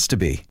because it has to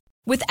be.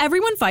 With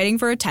everyone fighting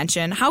for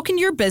attention, how can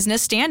your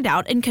business stand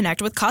out and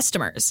connect with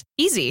customers?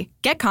 Easy.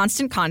 Get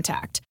Constant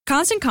Contact.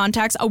 Constant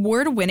Contact's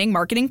award-winning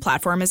marketing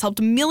platform has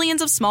helped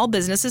millions of small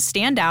businesses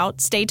stand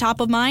out, stay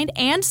top of mind,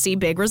 and see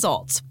big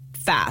results.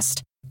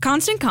 Fast.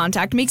 Constant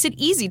Contact makes it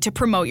easy to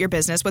promote your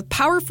business with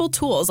powerful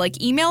tools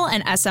like email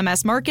and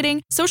SMS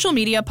marketing, social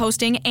media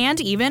posting,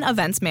 and even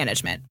events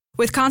management.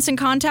 With Constant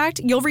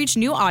Contact, you'll reach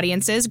new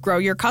audiences, grow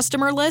your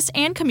customer list,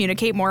 and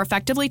communicate more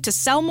effectively to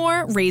sell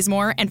more, raise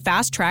more, and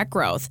fast-track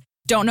growth.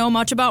 Don't know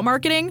much about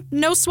marketing?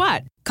 No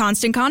sweat.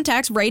 Constant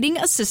Contact's writing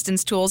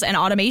assistance tools and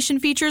automation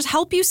features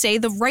help you say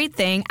the right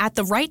thing at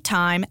the right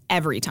time,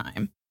 every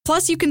time.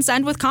 Plus, you can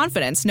send with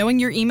confidence, knowing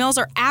your emails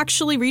are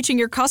actually reaching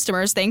your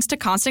customers thanks to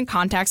Constant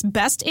Contact's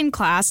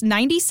best-in-class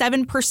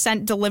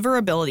 97%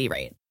 deliverability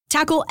rate.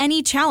 Tackle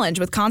any challenge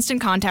with Constant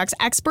Contact's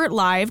expert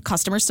live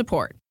customer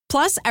support.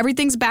 Plus,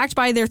 everything's backed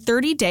by their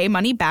 30-day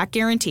money-back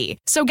guarantee.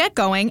 So get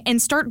going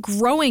and start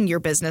growing your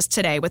business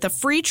today with a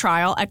free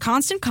trial at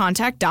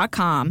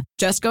ConstantContact.com.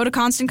 Just go to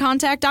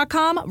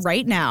ConstantContact.com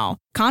right now.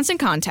 Constant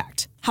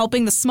Contact,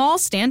 helping the small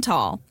stand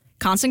tall.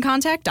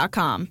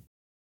 ConstantContact.com.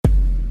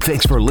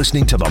 Thanks for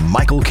listening to the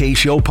Michael Kay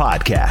Show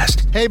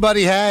podcast. Hey,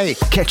 buddy, hey.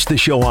 Catch the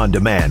show on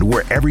demand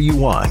wherever you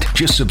want.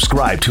 Just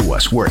subscribe to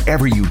us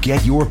wherever you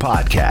get your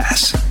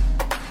podcasts.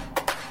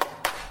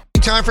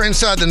 Time for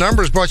Inside the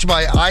Numbers, brought to you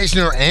by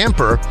Eisner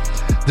Amper.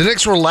 The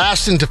Knicks were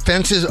last in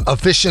defensive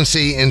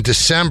efficiency in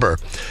December.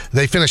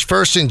 They finished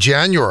first in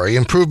January,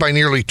 improved by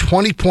nearly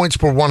 20 points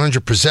per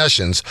 100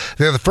 possessions.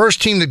 They're the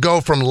first team to go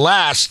from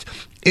last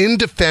in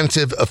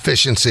defensive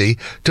efficiency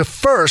to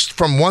first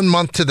from 1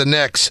 month to the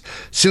next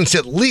since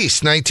at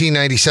least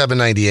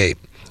 1997-98.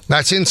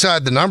 That's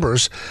Inside the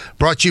Numbers,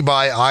 brought to you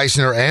by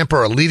Eisner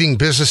Amper, a leading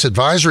business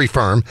advisory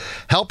firm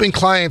helping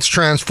clients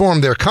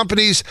transform their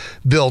companies,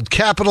 build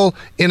capital,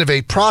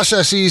 innovate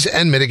processes,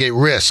 and mitigate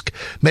risk.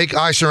 Make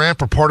Eisner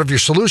Amper part of your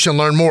solution.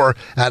 Learn more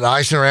at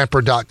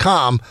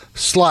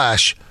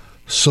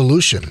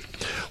eisneramper.com/solution.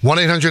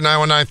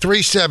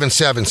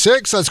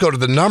 1-800-919-3776. Let's go to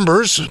the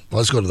numbers.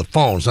 Let's go to the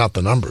phones, not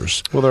the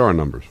numbers. Well, there are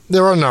numbers.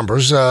 There are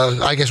numbers.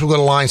 I guess we'll go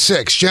to line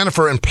 6.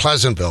 Jennifer in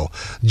Pleasantville.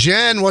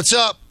 Jen, what's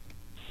up?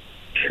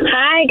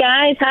 Hi,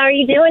 guys. How are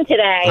you doing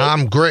today?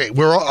 I'm great.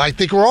 I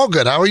think we're all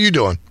good. How are you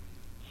doing?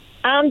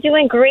 I'm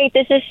doing great.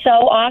 This is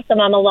so awesome.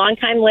 I'm a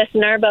longtime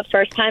listener, but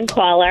first-time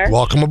caller.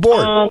 Welcome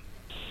aboard.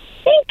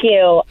 Thank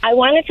you. I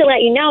wanted to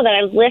let you know that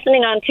I was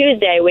listening on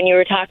Tuesday when you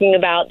were talking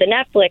about the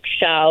Netflix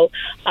show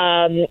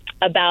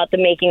about the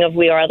making of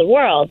We Are the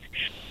World.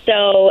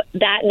 So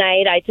that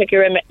night, I took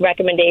your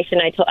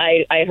recommendation.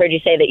 I heard you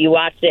say that you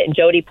watched it, and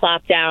Jody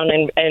plopped down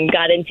and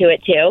got into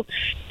it too.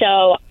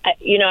 So,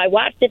 I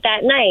watched it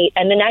that night,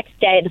 and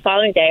the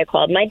following day, I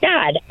called my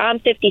dad. I'm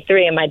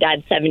 53, and my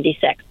dad's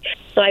 76.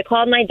 So I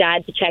called my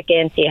dad to check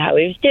in, see how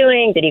he was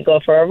doing. Did he go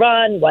for a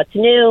run? What's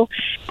new?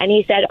 And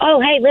he said, oh,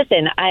 hey,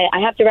 listen,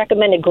 I have to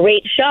recommend a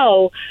great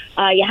show.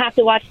 You have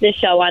to watch this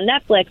show on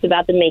Netflix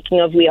about the making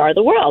of We Are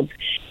the World.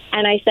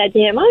 And I said to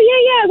him, oh,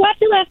 yeah, I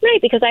watched it last night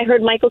because I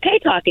heard Michael Kay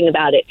talking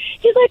about it.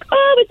 He's like,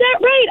 oh, is that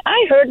right?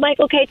 I heard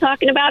Michael Kay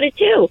talking about it,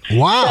 too.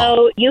 Wow.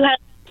 So you have,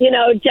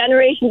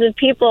 generations of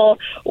people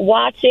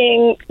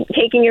watching,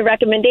 taking your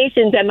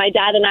recommendations. And my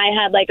dad and I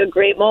had like a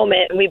great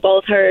moment. And we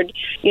both heard,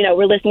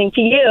 we're listening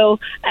to you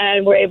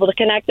and we're able to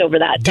connect over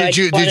that. Did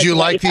you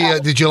like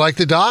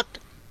the doc?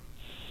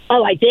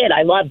 Oh, I did.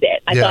 I loved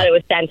it. I thought it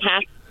was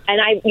fantastic. And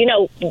I,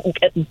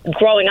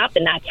 growing up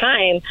in that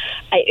time,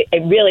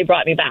 it really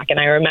brought me back, and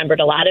I remembered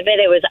a lot of it.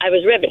 I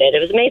was riveted. It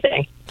was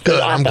amazing. Good.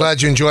 Awesome. I'm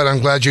glad you enjoyed it. I'm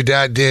glad your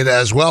dad did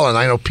as well, and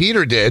I know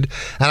Peter did.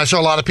 And I saw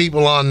a lot of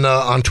people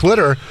on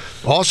Twitter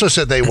also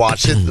said they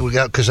watched it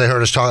because they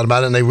heard us talking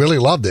about it, and they really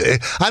loved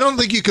it. I don't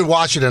think you could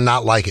watch it and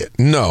not like it.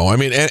 No, I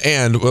mean,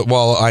 and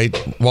while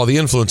the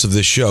influence of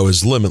this show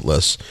is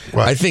limitless,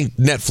 right. I think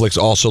Netflix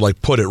also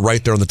put it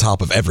right there on the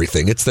top of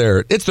everything. It's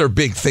their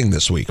big thing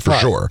this week for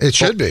sure. It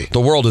should be. The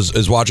world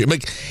is watching.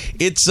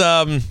 It's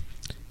Don,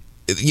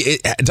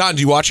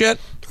 do you watch yet?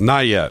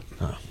 Not yet.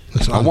 Oh,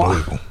 it's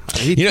unbelievable.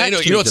 You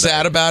know what's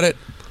sad about it?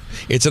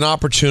 It's an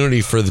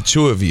opportunity for the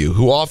two of you,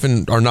 who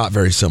often are not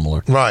very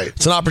similar. Right.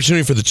 It's an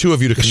opportunity for the two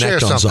of you to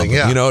connect share on something.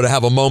 yeah. To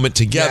have a moment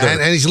together. Yeah,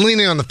 and he's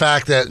leaning on the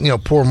fact that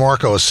poor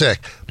Marco is sick.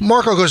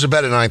 Marco goes to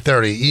bed at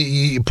 9:30.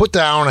 You put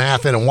the hour and a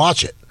half in and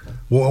watch it.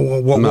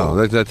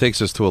 No, that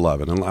takes us to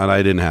 11, and I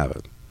didn't have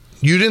it.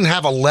 You didn't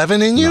have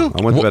 11 in you? No,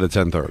 I went to bed at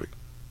 10:30.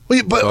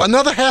 Well, but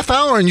another half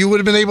hour and you would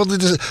have been able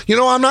to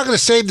I'm not going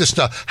to save this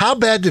stuff. How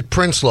bad did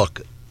Prince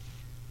look?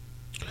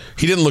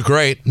 He didn't look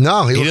great.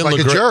 No, he looked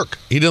like a jerk.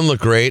 He didn't look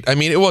great. I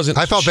mean, it wasn't...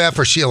 I felt bad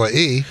for Sheila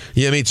E.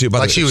 Yeah, me too.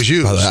 She was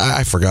used.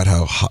 I forgot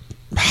how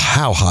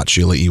hot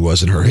Sheila E.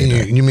 was in her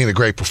heyday. You mean a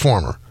great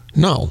performer?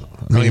 No.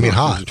 You mean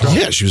hot?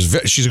 Yeah,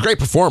 she's a great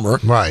performer.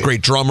 Right.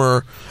 Great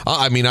drummer.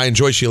 I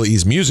enjoy Sheila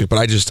E.'s music, but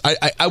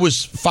I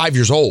was 5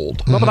 years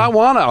old. No, but I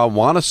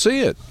want to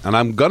see it, and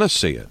I'm going to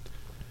see it.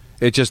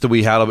 It's just that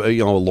we had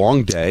a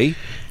long day,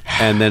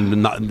 and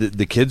then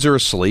the kids are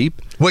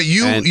asleep. Wait,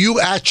 you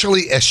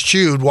actually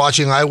eschewed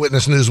watching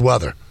Eyewitness News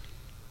weather?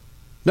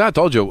 No, I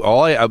told you.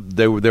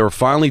 They were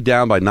finally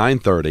down by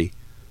 9:30.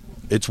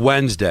 It's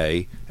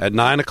Wednesday at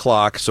 9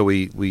 o'clock, so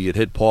we had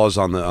hit pause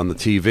on the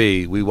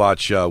TV. We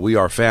watch We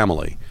Are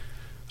Family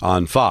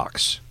on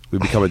Fox. We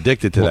become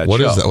addicted to that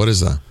show. What is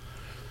that?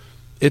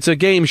 It's a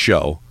game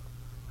show.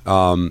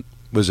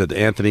 Was it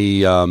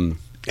Anthony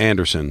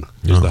Anderson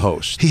is the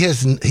host?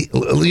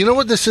 You know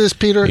what this is,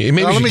 Peter? He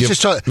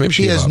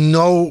has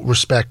no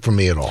respect for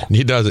me at all.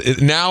 He does.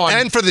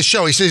 And for the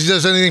show. He says he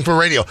does anything for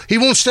radio. He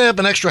won't stay up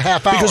an extra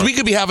half hour. Because we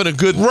could be having a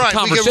good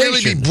conversation. We could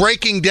really be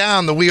breaking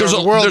down the We Are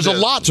the World. There's a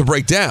lot to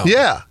break down.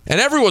 Yeah.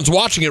 And everyone's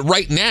watching it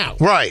right now.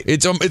 Right.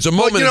 It's a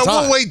moment in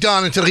time. We'll wait,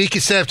 Don, until he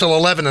can stay up till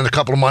 11 in a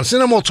couple of months,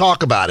 and then we'll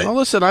talk about it. Well,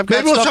 listen, I've got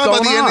Maybe we'll stuff talk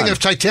about going the on. ending of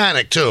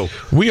Titanic, too.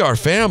 We Are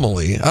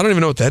Family. I don't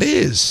even know what that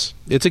is.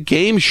 It's a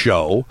game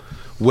show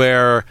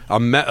where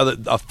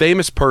a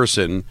famous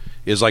person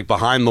is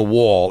behind the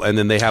wall, and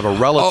then they have a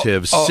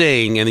relative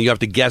sing, and then you have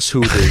to guess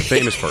who the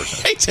famous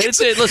person is.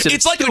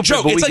 It's like a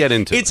joke.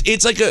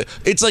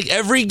 It's like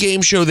every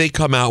game show they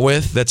come out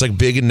with that's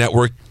big and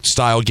network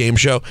style game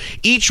show.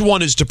 Each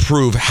one is to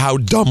prove how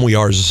dumb we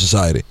are as a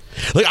society.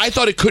 I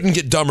thought it couldn't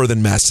get dumber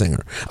than Masked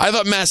Singer. I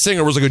thought Masked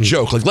Singer was a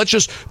joke. Let's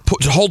just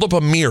hold up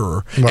a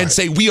mirror and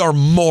say we are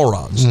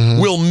morons. Mm-hmm.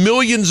 Will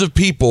millions of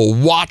people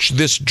watch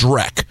this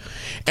dreck?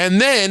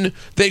 And then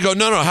they go,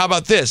 no, how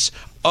about this?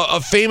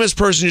 A famous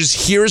person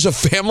just hears a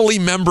family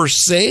member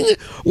sing?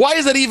 Why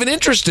is that even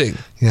interesting?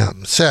 Yeah,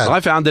 sad. Well,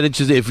 I found that it's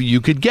just if you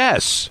could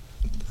guess.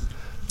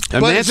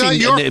 And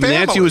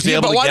Nancy was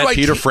able to get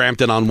Peter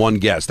Frampton on one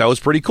guess. That was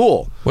pretty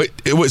cool. Wait,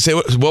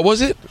 what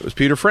was it? It was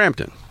Peter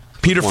Frampton.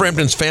 Peter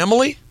Frampton's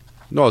family?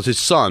 No, his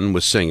son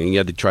was singing. He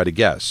had to try to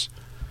guess.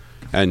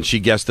 And she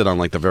guessed it on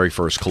the very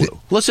first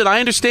clue. Listen, I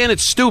understand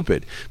it's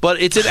stupid,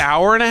 but it's an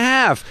hour and a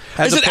half.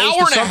 Is it an hour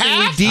and a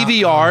half? We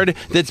DVR'd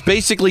that's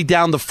basically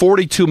down to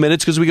 42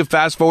 minutes because we can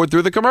fast forward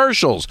through the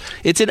commercials.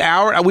 It's an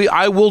hour.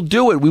 I will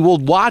do it. We will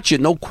watch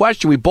it. No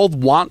question. We both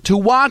want to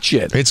watch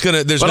it.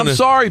 I'm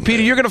sorry,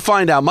 Peter. You're going to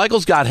find out.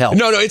 Michael's got help.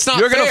 No, it's not.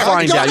 You're going to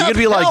find out. You're going to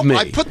be like me.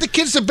 I put the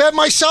kids to bed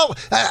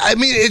myself. I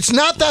mean, it's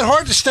not that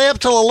hard to stay up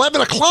till 11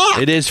 o'clock.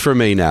 It is for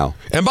me now.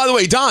 And by the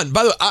way, Don,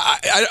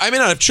 I may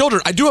not have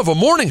children. I do have a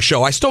morning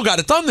show. I still got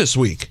it done this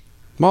week.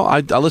 Well, I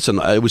listen.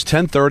 It was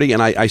 10:30,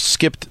 and I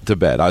skipped to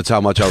bed. That's how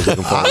much I was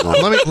looking forward to.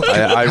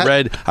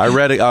 I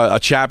read a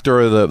chapter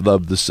of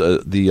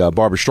the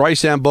Barbara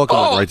Streisand book, and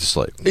went right to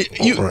sleep.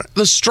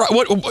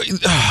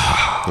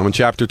 I'm in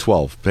chapter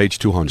 12, page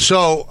 200.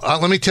 So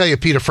let me tell you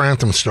Peter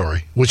Frampton's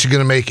story, which is going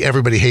to make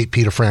everybody hate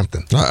Peter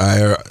Frampton. Go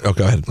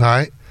ahead. All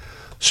right.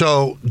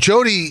 So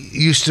Jody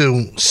used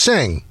to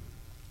sing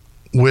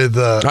with.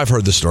 I've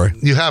heard this story.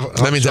 You have.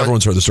 That means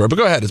everyone's heard the story. But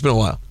go ahead. It's been a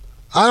while.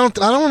 I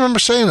don't remember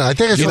saying that. I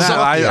think it's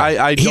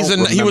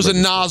he was a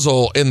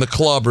nozzle in the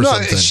club or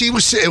something.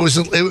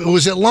 It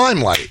was at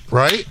Limelight,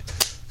 right?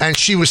 And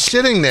she was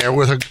sitting there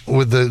with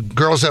the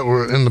girls that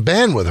were in the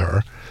band with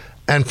her,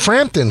 and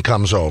Frampton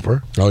comes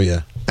over. Oh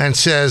yeah. And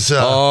says,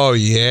 "Oh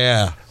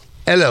yeah,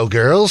 hello,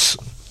 girls,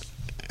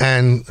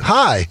 and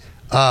hi.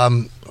 Are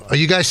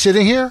you guys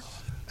sitting here?"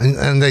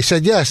 And they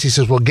said yes. He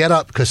says, "Well, get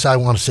up because I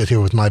want to sit here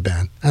with my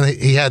band." And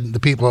he had the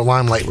people at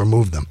Limelight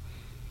remove them.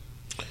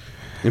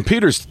 In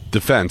Peter's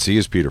defense, he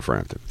is Peter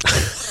Frampton.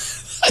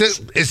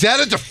 Is that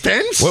a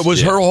defense? What,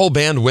 was her whole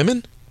band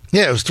women?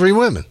 Yeah, it was 3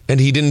 women. And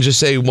he didn't just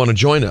say, want to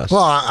join us?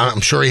 Well, I'm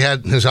sure he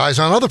had his eyes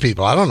on other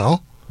people. I don't know.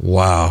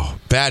 Wow.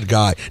 Bad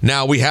guy.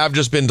 Now, we have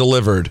just been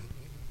delivered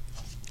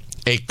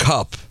a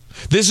cup.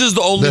 This is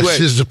the only way.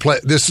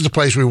 This is the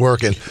place we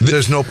work in.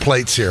 There's no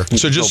plates here.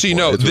 So just so you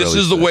know, this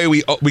is the way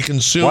we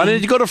consume. Why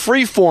didn't you go to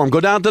Freeform?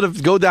 Go down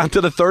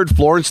to the third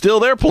floor and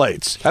steal their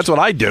plates. That's what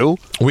I do.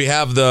 We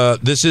have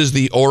this is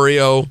the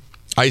Oreo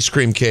ice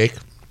cream cake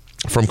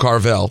from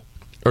Carvel.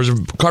 Or is it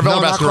Carvel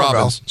or Baskin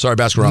Robbins? Sorry,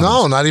 Baskin Robbins.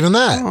 No, not even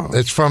that. Oh.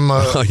 It's from...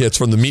 yeah, it's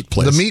from the meat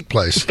place. The meat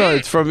place. No,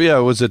 it's from,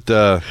 was it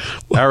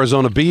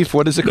Arizona Beef?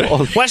 What is it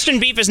called? Western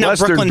Beef is now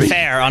Western Brooklyn Beef.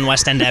 Fare on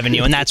West End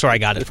Avenue, and that's where I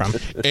got it from.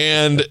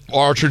 And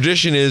our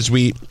tradition is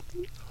we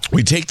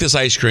take this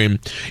ice cream.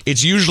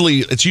 It's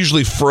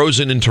usually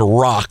frozen into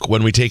rock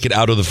when we take it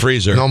out of the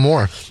freezer. No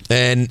more.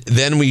 And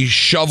then we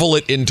shovel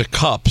it into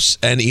cups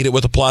and eat it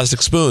with a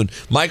plastic spoon.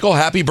 Michael,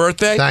 happy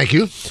birthday. Thank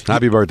you.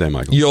 Happy birthday,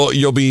 Michael.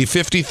 You'll be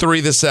 53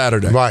 this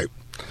Saturday. Right.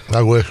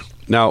 I wish.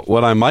 Now,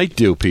 what I might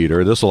do,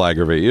 Peter, this will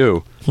aggravate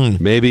you.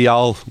 Maybe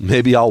I'll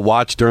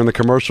watch during the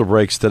commercial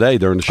breaks today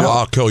during the show.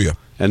 I'll kill you.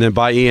 And then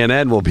by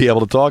ENN, we'll be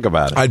able to talk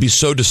about it. I'd be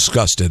so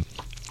disgusted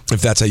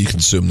if that's how you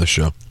consume the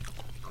show.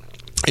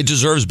 It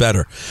deserves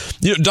better.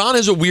 Don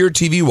is a weird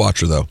TV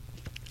watcher, though.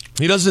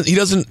 He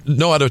doesn't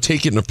know how to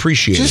take it and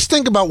appreciate it. Just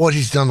think about what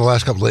he's done the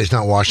last couple of days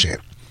not watching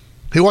it.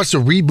 He watched the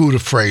reboot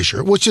of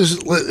Frasier, which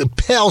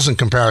pales in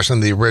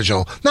comparison to the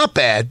original. Not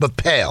bad, but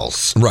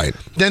pales. Right.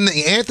 Then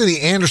the Anthony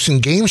Anderson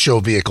game show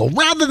vehicle,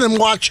 rather than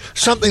watch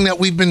something that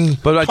we've been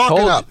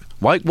talking up.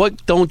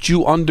 What don't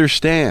you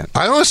understand?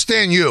 I don't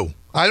understand you.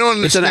 I don't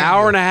understand. It's an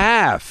hour and a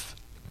half.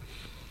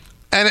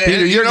 And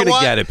Peter, you're going to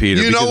get it,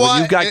 Peter. You know because what?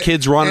 when you've got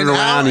kids running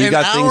around and you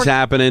got things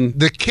happening.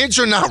 The kids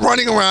are not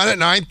running around at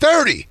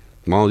 9:30.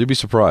 Well, you'd be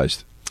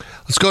surprised.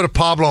 Let's go to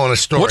Pablo on a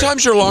story. What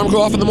time's your alarm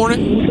go off in the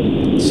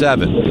morning?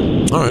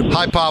 7. All right.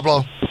 Hi,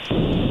 Pablo.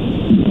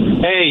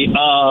 Hey,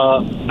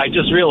 I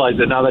just realized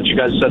that now that you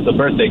guys said the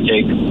birthday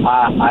cake,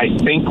 I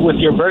think with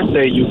your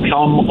birthday you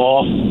come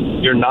off,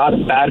 you're not a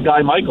bad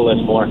guy Michael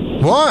anymore.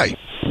 Why?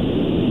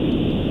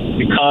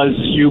 Because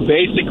you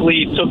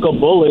basically took a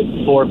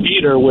bullet for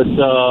Peter with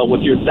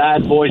your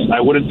dad voice. I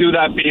wouldn't do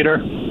that, Peter,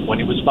 when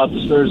he was about to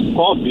stir his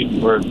coffee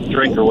or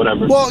drink or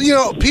whatever. Well,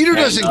 Peter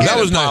doesn't get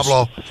it, nice.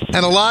 Pablo,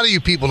 and a lot of you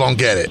people don't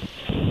get it.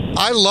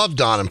 I love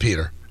Don and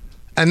Peter,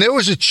 and there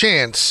was a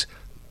chance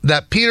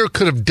that Peter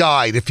could have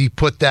died if he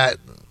put that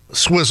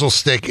swizzle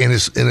stick in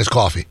his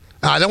coffee.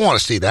 I don't want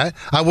to see that.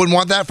 I wouldn't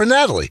want that for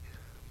Natalie.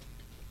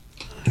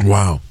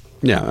 Wow.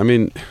 Yeah, I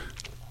mean,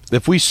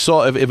 if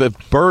a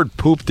bird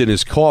pooped in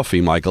his coffee,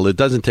 Michael, it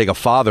doesn't take a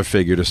father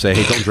figure to say,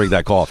 hey, don't drink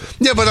that coffee.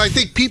 Yeah, but I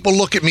think people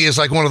look at me as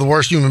like one of the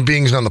worst human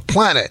beings on the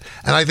planet,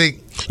 and I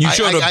think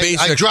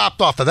I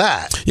dropped off of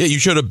that. Yeah, you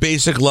showed a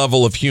basic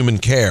level of human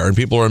care, and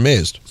people are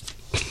amazed.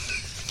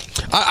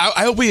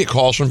 I hope we get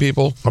calls from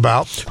people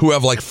about who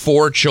have like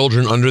 4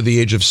 children under the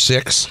age of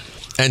 6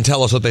 and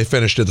tell us that they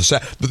finished it.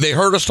 They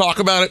heard us talk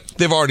about it.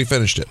 They've already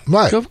finished it.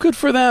 Right. Good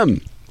for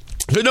them.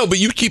 But no, but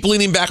you keep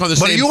leaning back on the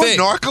same thing. But are you a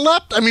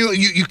narcoleptic? I mean,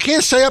 you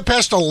can't stay up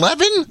past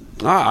 11?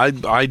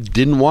 I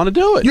didn't want to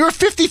do it. You're a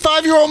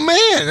 55-year-old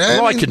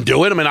man. I can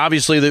do it. I mean,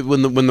 obviously,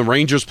 when the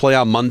Rangers play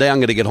on Monday, I'm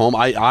going to get home.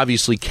 I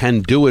obviously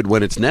can do it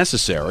when it's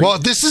necessary. Well,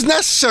 this is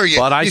necessary.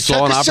 But I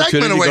saw an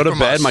opportunity to go to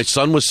bed. My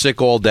son was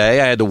sick all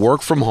day. I had to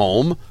work from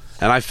home.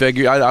 And I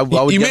figured I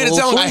would. You made it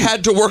sound like I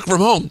had to work from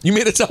home. You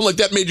made it sound like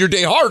that made your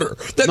day harder.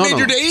 That made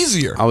your day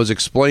easier. I was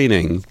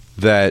explaining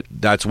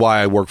that's why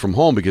I work from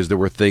home, because there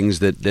were things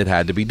that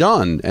had to be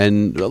done.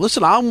 And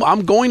listen,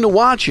 I'm going to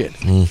watch it.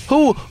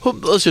 Who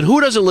listen? Who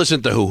doesn't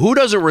listen to who? Who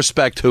doesn't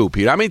respect who?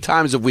 Peter, how many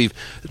times have we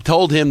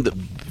told him that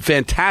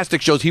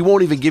fantastic shows? He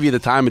won't even give you the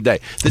time of day.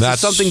 This is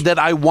something that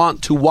I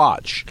want to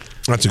watch.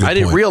 That's a good point. I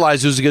didn't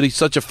realize it was going to be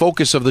such a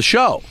focus of the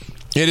show.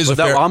 It is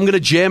I'm going to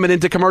jam it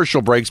into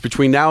commercial breaks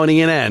between now and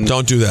ENN.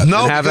 Don't do that.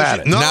 No, have at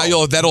it. No.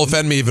 Now that'll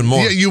offend me even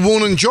more. Yeah, you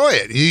won't enjoy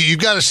it. You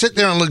got to sit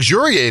there and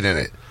luxuriate in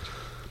it.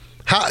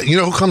 You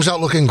know who comes out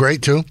looking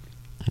great too?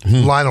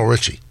 Lionel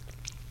Richie.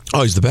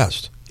 Oh, he's the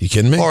best. You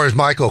kidding me? Or as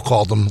Michael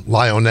called him,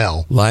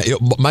 Lionel.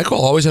 Michael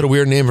always had a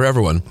weird name for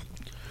everyone.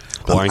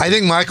 I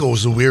think Michael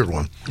was the weird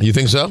one. You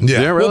think so? Yeah.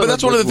 Really? Well, but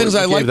that's one of the things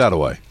I liked. That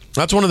away.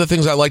 That's one of the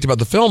things I liked about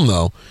the film,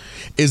 though,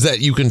 is that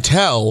you can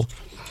tell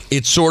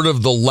it's sort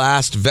of the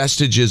last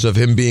vestiges of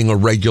him being a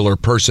regular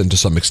person to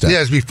some extent. Yeah,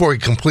 it's before he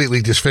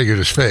completely disfigured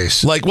his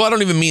face. Like, well, I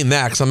don't even mean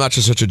that, because I'm not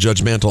just such a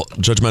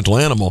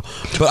judgmental animal.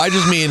 But I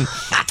just mean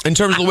in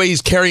terms of the way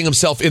he's carrying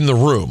himself in the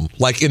room.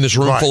 Like, in this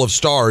room full of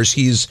stars,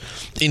 he's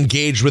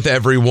engaged with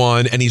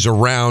everyone, and he's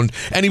around.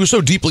 And he was so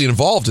deeply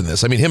involved in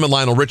this. I mean, him and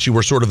Lionel Richie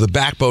were sort of the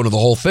backbone of the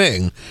whole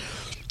thing.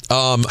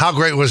 How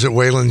great was it,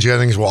 Waylon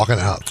Jennings walking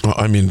out?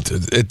 I mean,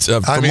 it's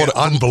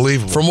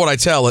unbelievable. From what I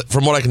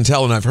can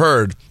tell, and I've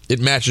heard,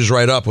 it matches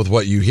right up with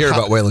what you hear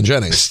about Waylon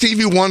Jennings.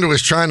 Stevie Wonder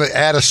was trying to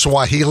add a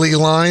Swahili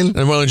line,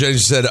 and Waylon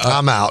Jennings said,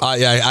 "I'm out.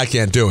 I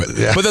can't do it."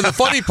 Yeah. But then the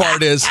funny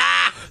part is,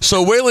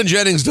 So Waylon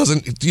Jennings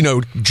doesn't,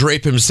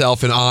 drape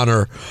himself in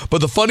honor. But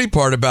the funny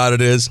part about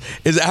it is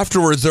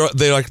afterwards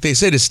they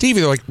say to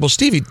Stevie, they're like, well,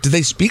 Stevie, do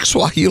they speak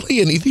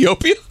Swahili in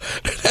Ethiopia?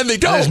 And they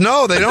don't.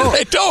 No, they don't.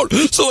 They don't.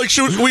 So like,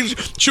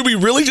 should we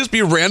really just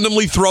be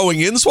randomly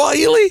throwing in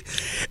Swahili?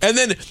 And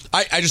then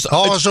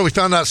so we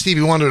found out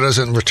Stevie Wonder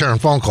doesn't return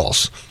phone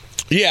calls.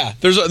 Yeah,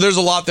 there's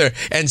a lot there.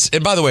 And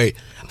by the way,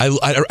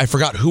 I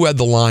forgot who had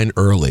the line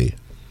early.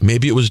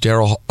 Maybe it was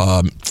Daryl.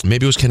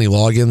 Maybe it was Kenny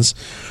Loggins.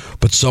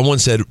 But someone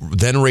said,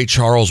 then Ray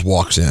Charles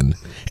walks in,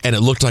 and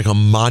it looked like a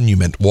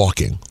monument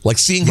walking. Like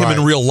seeing him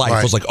in real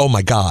life was like, oh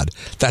my God,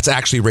 that's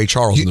actually Ray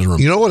Charles in the room.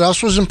 You know what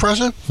else was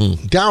impressive?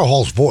 Daryl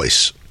Hall's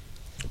voice.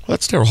 Well,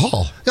 that's Daryl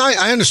Hall.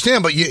 I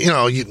understand, but you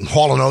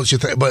Hall and Oates.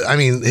 But I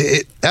mean,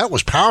 that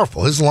was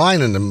powerful. His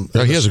line in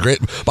the. He has a great.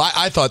 But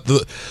I thought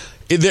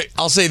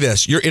I'll say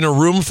this. You're in a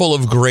room full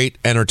of great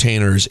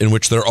entertainers in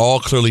which they're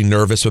all clearly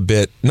nervous a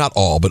bit. Not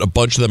all, but a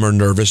bunch of them are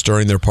nervous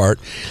during their part,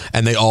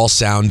 and they all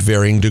sound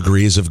varying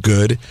degrees of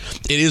good.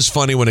 It is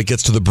funny when it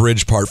gets to the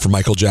bridge part for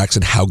Michael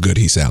Jackson, how good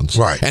he sounds.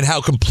 Right. And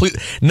how complete,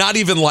 not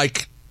even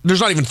like,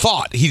 there's not even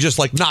thought. He just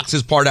like knocks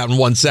his part out in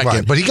 1 second.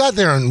 Right. But he got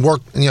there and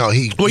worked,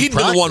 he'd been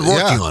the one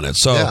working on it.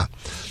 So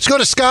Let's go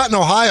to Scott in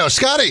Ohio.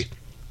 Scotty.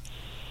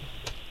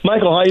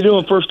 Michael, how you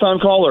doing? First time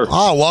caller.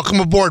 Oh,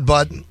 welcome aboard,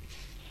 bud.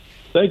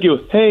 Thank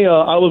you. Hey,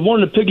 I was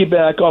wanting to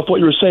piggyback off what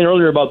you were saying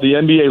earlier about the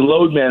NBA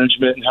load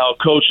management and how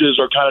coaches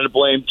are kind of to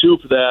blame, too,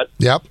 for that.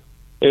 Yep.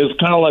 It's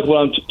kind of like what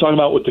I'm talking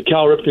about with the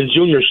Cal Ripken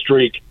Jr.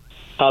 streak,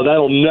 how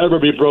that'll never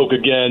be broke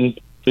again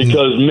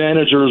because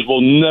managers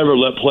will never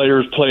let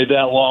players play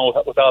that long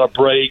without a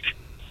break.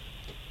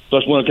 So I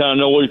just want to kind of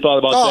know what you thought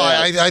about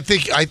that. I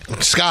think,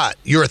 Scott,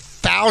 you're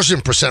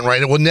 1,000%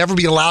 right. It will never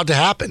be allowed to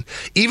happen.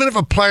 Even if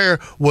a player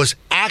was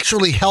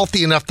actually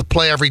healthy enough to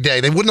play every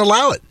day, they wouldn't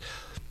allow it.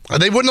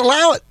 They wouldn't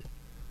allow it.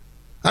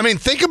 I mean,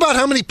 think about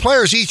how many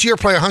players each year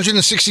play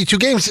 162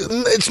 games.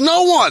 It's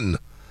no one.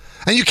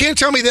 And you can't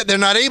tell me that they're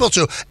not able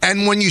to.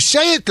 And when you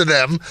say it to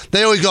them,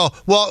 they always go,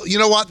 well, you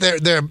know what?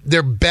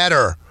 They're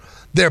better.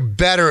 They're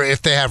better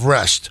if they have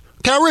rest.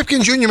 Cal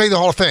Ripken Jr. made the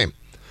Hall of Fame.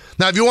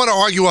 Now, if you want to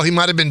argue, well, he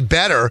might have been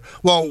better,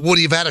 well, would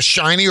he have had a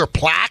shiny or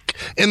plaque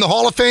in the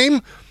Hall of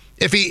Fame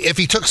if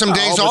he took some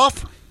days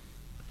off?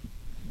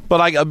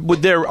 But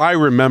I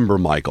remember,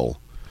 Michael,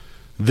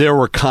 there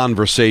were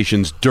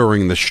conversations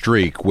during the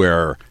streak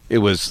where it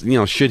was,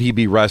 should he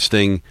be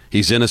resting?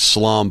 He's in a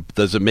slump.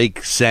 Does it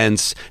make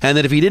sense? And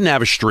that if he didn't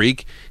have a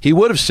streak, he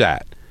would have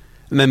sat.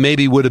 And then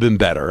maybe would have been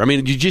better. I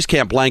mean, you just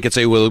can't blanket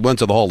say, well, he went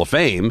to the Hall of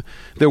Fame.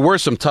 There were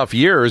some tough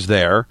years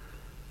there.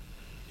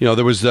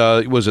 There was,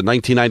 it was in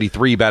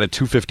 1993, he batted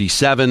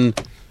 257. In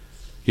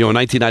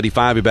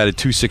 1995, he batted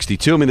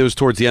 262. I mean, it was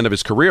towards the end of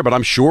his career, but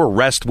I'm sure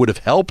rest would have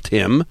helped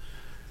him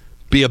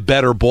be a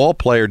better ball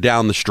player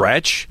down the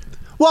stretch.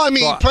 Well, I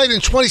mean, he played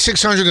in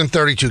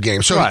 2,632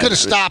 games, so he could have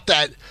stopped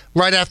that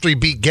right after he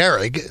beat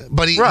Gehrig,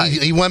 but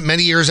he went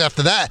many years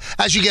after that.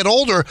 As you get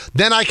older,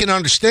 then I can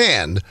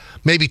understand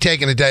maybe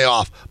taking a day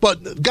off.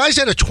 But guys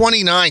that are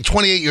 29,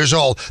 28 years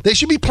old, they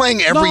should be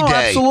playing every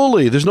day.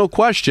 Absolutely. There's no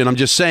question. I'm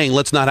just saying,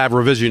 let's not have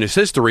revisionist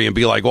history and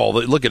be like, well,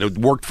 look at it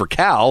worked for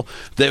Cal.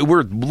 There were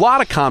a lot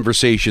of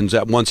conversations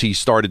that once he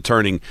started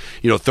turning,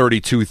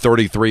 32,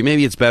 33,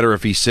 maybe it's better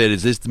if he said,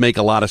 does this make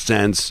a lot of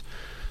sense?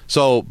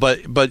 So,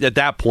 but at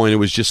that point, it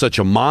was just such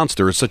a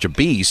monster, such a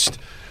beast,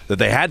 that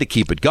they had to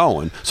keep it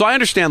going. So I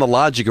understand the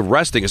logic of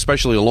resting,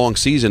 especially a long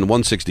season,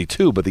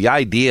 162, but the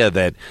idea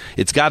that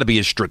it's got to be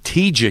as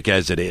strategic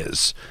as it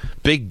is.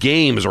 Big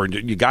games, or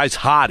you guy's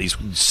hot, he's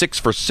 6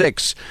 for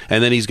 6,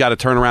 and then he's got to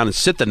turn around and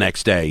sit the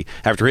next day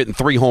after hitting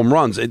 3 home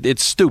runs.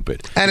 It's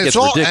stupid. And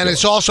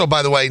it's also,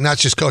 by the way, not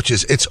just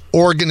coaches, it's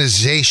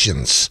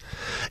organizations.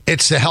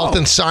 It's the health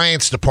and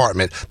science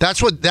department.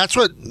 That's what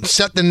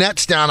set the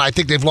Nets down. I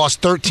think they've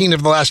lost 13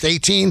 of the last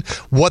 18.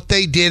 What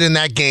they did in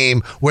that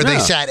game where they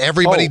sat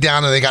everybody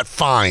down and they got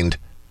fined.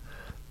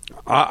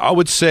 I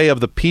would say of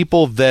the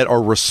people that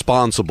are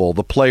responsible,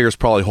 the players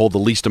probably hold the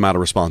least amount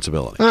of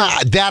responsibility.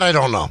 That I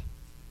don't know.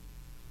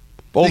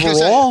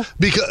 Overall?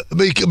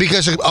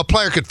 Because a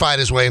player could fight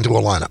his way into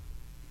a lineup.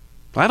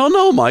 I don't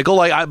know, Michael.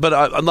 But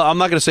I'm not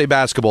going to say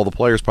basketball. The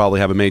players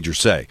probably have a major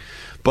say.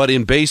 But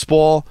in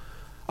baseball,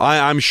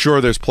 I'm sure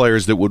there's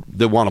players that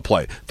want to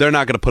play. They're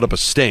not going to put up a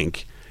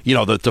stink,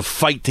 to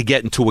fight to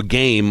get into a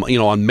game,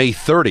 on May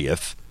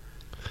 30th.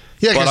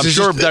 Yeah,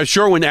 but I'm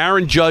sure when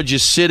Aaron Judge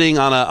is sitting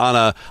on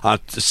a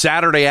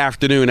Saturday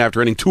afternoon after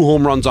hitting 2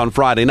 home runs on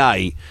Friday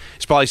night,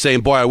 he's probably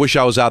saying, boy, I wish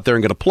I was out there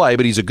and going to play,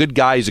 but he's a good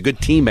guy, he's a good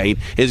teammate,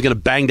 and he's going to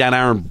bang down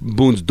Aaron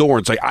Boone's door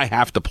and say, I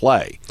have to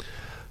play.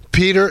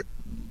 Peter,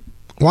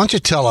 why don't you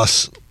tell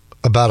us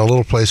about a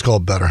little place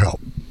called BetterHelp?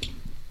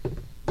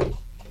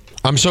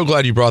 I'm so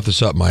glad you brought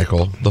this up,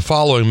 Michael. The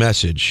following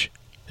message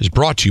is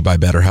brought to you by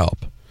BetterHelp.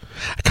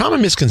 A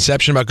common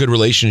misconception about good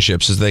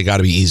relationships is they got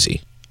to be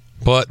easy.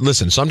 But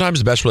listen, sometimes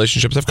the best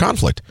relationships have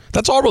conflict.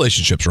 That's all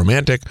relationships,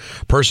 romantic,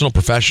 personal,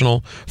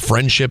 professional,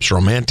 friendships,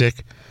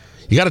 romantic.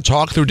 You got to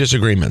talk through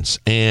disagreements,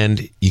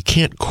 and you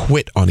can't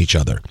quit on each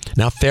other.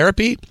 Now,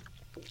 therapy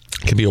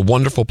can be a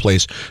wonderful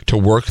place to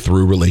work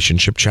through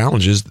relationship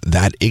challenges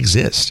that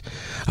exist.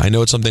 I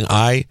know it's something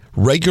I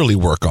regularly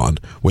work on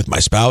with my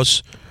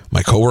spouse,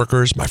 my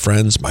coworkers, my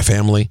friends, my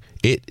family.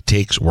 It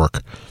takes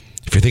work.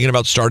 If you're thinking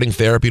about starting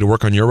therapy to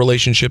work on your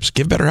relationships,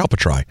 give BetterHelp a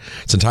try.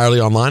 It's entirely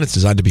online. It's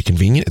designed to be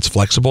convenient. It's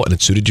flexible, and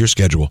it's suited to your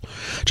schedule.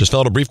 Just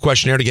fill out a brief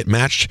questionnaire to get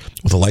matched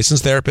with a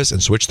licensed therapist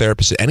and switch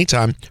therapists at any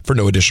time for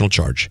no additional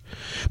charge.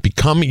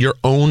 Become your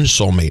own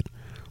soulmate,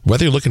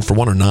 whether you're looking for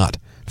one or not.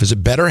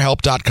 Visit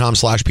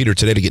BetterHelp.com/Peter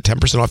today to get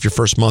 10% off your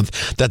first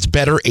month. That's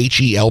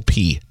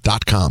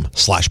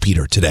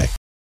BetterHelp.com/Peter today.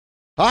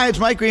 Hi, it's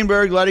Mike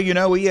Greenberg letting you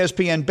know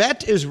ESPN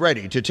Bet is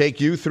ready to take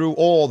you through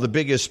all the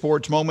biggest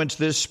sports moments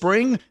this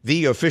spring.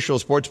 The official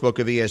sportsbook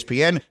of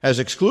ESPN has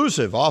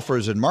exclusive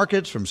offers and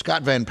markets from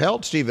Scott Van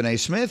Pelt, Stephen A.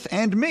 Smith,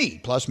 and me,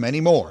 plus many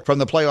more. From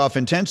the playoff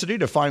intensity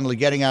to finally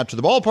getting out to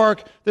the ballpark,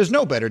 there's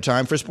no better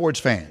time for sports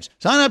fans.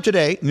 Sign up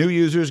today. New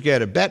users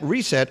get a bet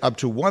reset up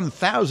to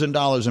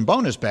 $1,000 in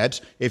bonus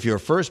bets if your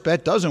first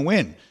bet doesn't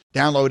win.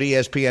 Download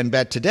ESPN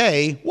Bet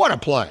today. What a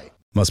play.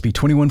 Must be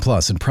 21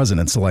 plus and present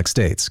in select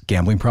states.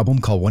 Gambling problem?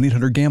 Call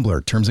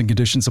 1-800-GAMBLER. Terms and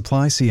conditions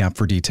apply. See app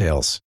for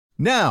details.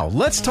 Now,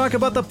 let's talk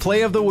about the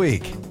play of the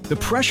week. The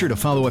pressure to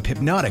follow up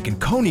Hypnotic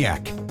and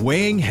Cognac,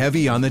 weighing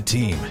heavy on the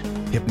team.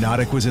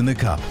 Hypnotic was in the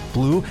cup,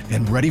 blue,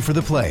 and ready for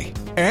the play.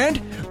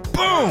 And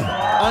boom!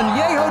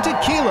 Añejo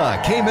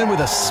Tequila came in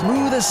with a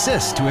smooth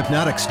assist to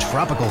Hypnotic's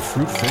tropical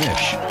fruit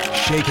finish.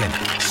 Shaken,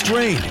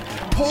 strained,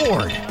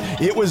 poured.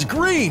 It was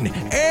green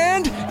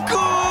and good!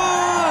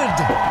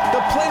 The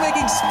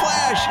playmaking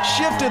splash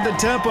shifted the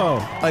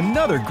tempo.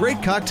 Another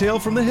great cocktail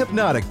from the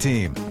Hypnotic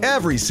team.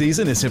 Every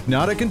season is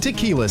Hypnotic and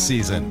Tequila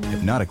season.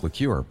 Hypnotic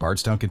Liqueur,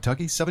 Bardstown,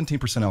 Kentucky,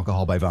 17%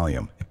 alcohol by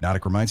volume.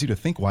 Hypnotic reminds you to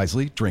think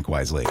wisely, drink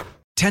wisely.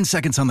 10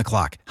 seconds on the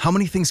clock. How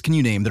many things can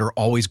you name that are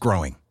always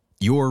growing?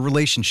 Your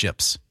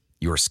relationships,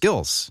 your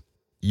skills,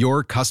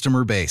 your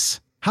customer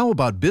base. How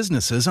about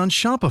businesses on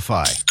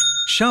Shopify?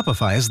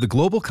 Shopify is the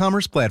global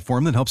commerce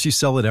platform that helps you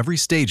sell at every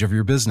stage of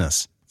your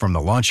business. From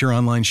the launch your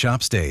online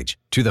shop stage,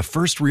 to the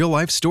first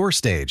real-life store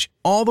stage,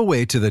 all the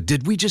way to the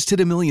did we just hit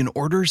a million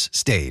orders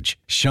stage,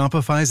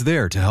 Shopify's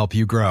there to help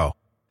you grow.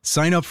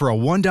 Sign up for a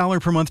 $1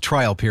 per month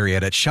trial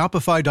period at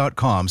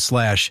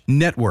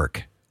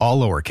shopify.com/network,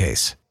 all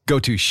lowercase. Go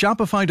to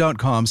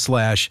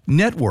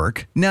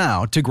shopify.com/network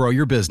now to grow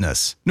your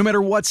business, no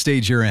matter what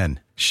stage you're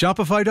in.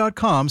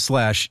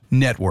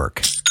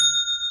 Shopify.com/network.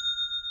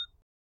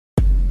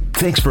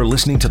 Thanks for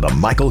listening to the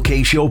Michael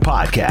K. Show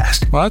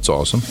podcast. Well, that's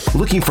awesome.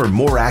 Looking for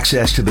more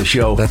access to the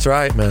show? That's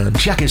right, man.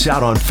 Check us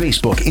out on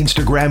Facebook,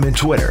 Instagram, and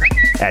Twitter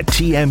at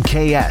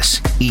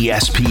TMKS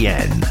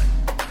ESPN.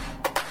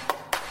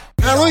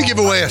 Now, let me give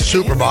away a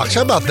Super Box.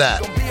 How about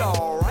that?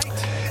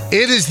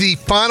 It is the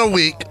final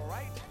week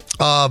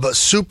of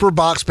Super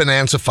Box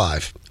Bonanza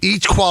 5.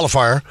 Each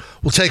qualifier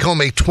will take home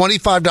a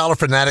 $25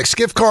 Fanatics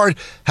gift card,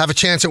 have a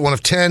chance at one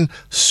of 10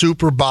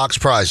 Super Box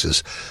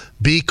prizes.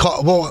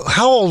 Well,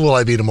 how old will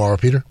I be tomorrow,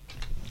 Peter?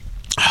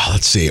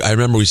 Let's see. I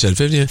remember we said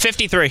 50.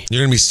 53.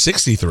 You're going to be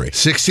 63.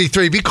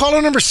 63. Be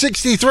caller number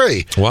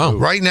 63. Wow.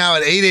 Right now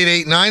at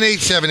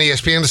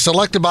 888-987-ESPN to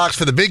select a box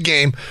for the big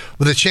game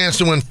with a chance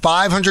to win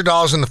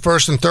 $500 in the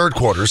first and third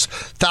quarters,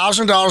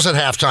 $1,000 at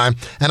halftime,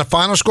 and a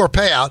final score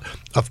payout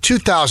of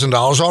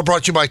 $2,000, all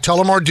brought to you by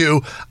Tullamore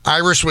Dew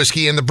Irish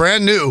Whiskey and the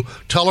brand new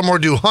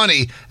Tullamore Dew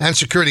Honey and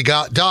Security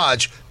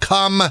Dodge.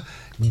 Come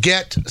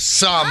get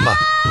some.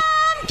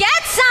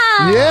 Get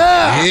some!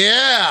 Yeah!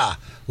 Yeah!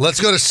 Let's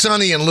go to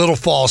Sonny in Little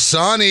Falls.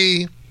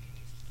 Sonny.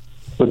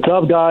 What's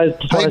up, guys?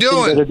 How you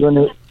doing?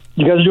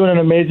 You guys are doing an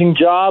amazing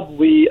job.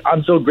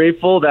 I'm so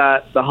grateful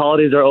that the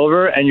holidays are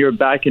over and you're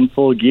back in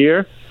full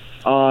gear.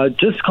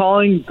 Just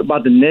calling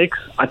about the Knicks,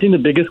 I think the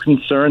biggest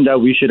concern that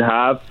we should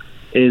have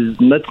is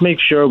let's make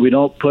sure we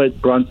don't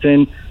put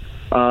Brunson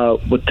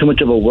with too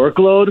much of a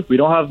workload. We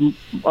don't have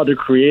other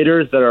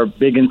creators that are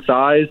big in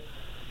size.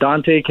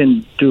 Dante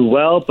can do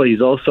well, but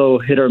he's also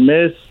hit or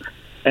miss.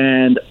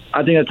 And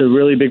I think that's a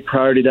really big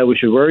priority that we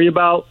should worry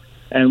about.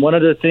 And one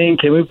other thing,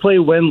 can we play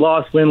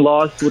win-loss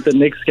with the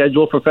Knicks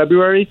schedule for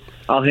February?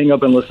 I'll hang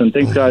up and listen.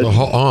 Thanks, guys.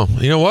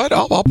 You know what?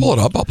 I'll pull it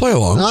up. I'll play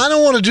along. No, I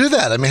don't want to do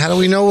that. I mean, how do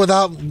we know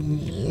without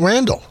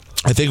Randall?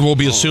 I think we'll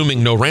be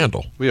assuming no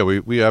Randall. Yeah,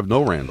 we have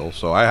no Randall,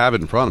 so I have it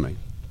in front of me.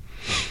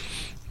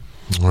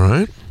 All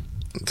right.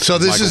 So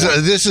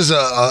this is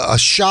a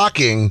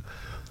shocking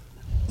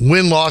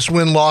win-loss,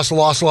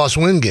 loss,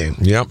 win game.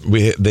 Yep.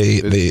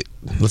 They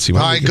let's see. All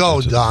right, go,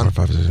 Don.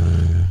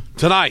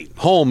 Tonight,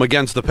 home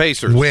against the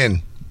Pacers.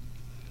 Win.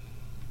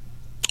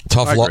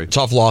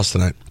 Tough loss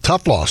tonight.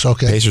 Tough loss,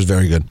 okay. Pacers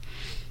very good.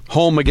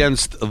 Home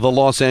against the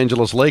Los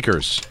Angeles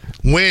Lakers.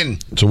 Win.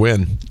 It's a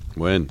win.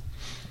 Win.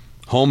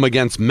 Home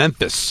against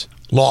Memphis.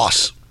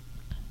 Loss.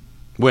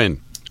 Win.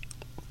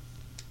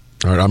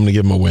 All right, I'm going to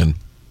give them a win.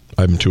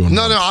 I have them 2-1.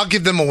 No, I'll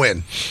give them a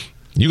win.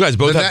 You guys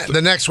both have...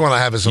 the next one I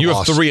have is a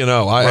loss. You have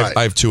 3-0.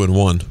 I have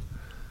 2-1.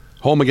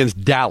 Home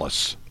against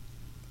Dallas.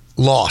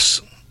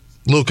 Loss.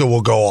 Luka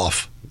will go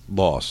off.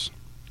 Loss.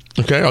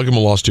 Okay, I'll give him a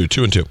loss too.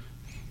 2-2.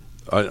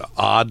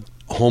 Odd.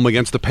 Home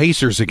against the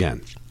Pacers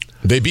again.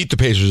 They beat the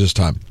Pacers this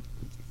time.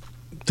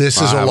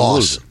 This is a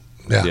loss.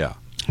 Yeah.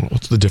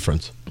 What's the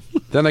difference?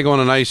 Then they go on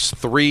a nice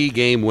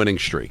 3-game winning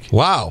streak.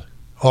 Wow.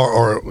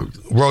 Or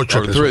road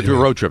trip.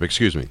 Through road trip,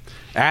 excuse me.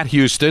 At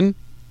Houston.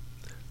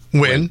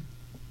 Win.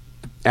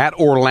 At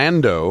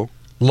Orlando.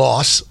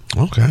 Loss.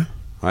 Okay.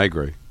 I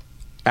agree.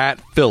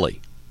 At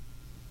Philly.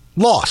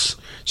 Loss.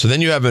 So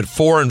then you have them at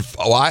 4 and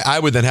I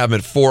would then have them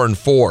at 4 and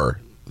 4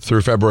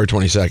 through February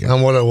 22nd.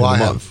 And what do I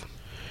have?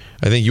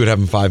 I think you would have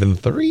them 5 and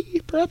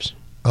 3, perhaps.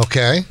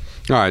 Okay.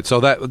 All right. So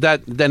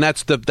that's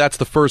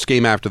the first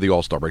game after the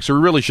All-Star break. So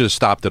we really should have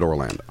stopped at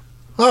Orlando.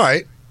 All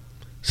right.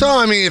 So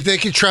I mean, if they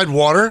could tread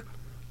water,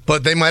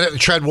 but they might have to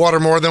tread water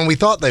more than we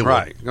thought they would.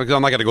 Right. I'm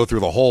not going to go through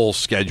the whole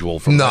schedule.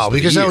 For the rest of the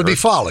because that would year. be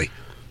folly.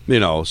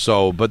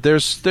 So, but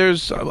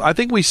there's. I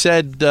think we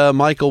said,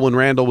 Michael, when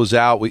Randall was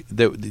out,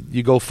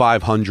 you go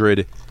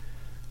 500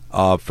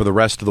 for the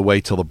rest of the way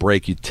till the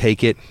break. You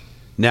take it.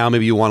 Now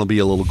maybe you want to be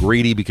a little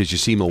greedy because you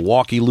see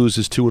Milwaukee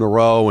loses 2 in a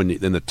row, and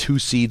then the 2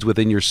 seeds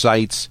within your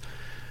sights.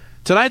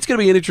 Tonight's going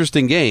to be an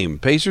interesting game.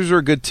 Pacers are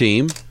a good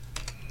team,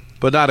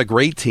 but not a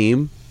great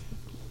team.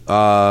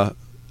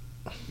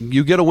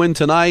 You get a win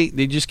tonight,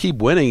 you just keep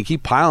winning, you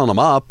keep piling them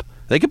up.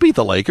 They could beat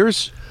the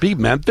Lakers, beat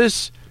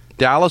Memphis.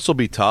 Dallas will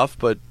be tough,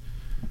 but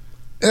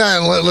yeah,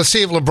 let's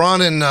see if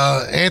LeBron and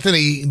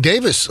Anthony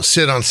Davis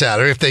sit on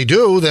Saturday. If they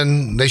do,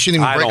 then they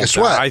shouldn't even break a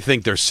sweat. I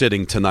think they're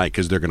sitting tonight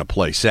because they're going to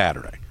play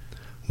Saturday.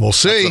 We'll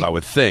see. That's what I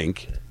would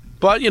think.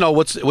 But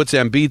what's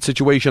Embiid's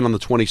situation on the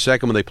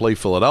 22nd when they play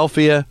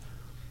Philadelphia?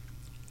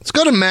 Let's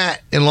go to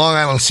Matt in Long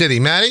Island City.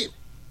 Matty?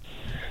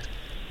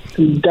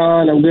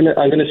 Don, I'm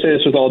gonna say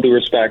this with all due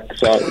respect,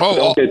 so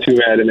don't get too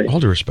mad at me. All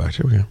due respect.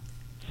 Here we go.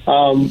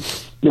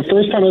 The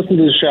first time I listened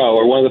to the show,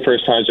 or one of the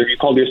first times, where you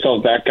called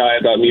yourself that guy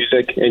about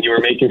music and you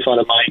were making fun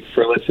of Mike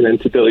for listening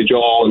to Billy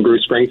Joel and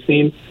Bruce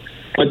Springsteen,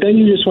 but then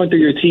you just went through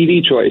your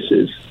TV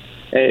choices.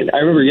 And I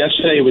remember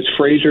yesterday it was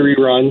Frasier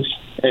reruns,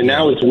 and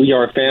now it's We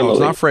Are Family. No, it's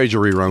not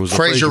Frasier reruns. It was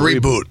Frasier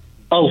reboot.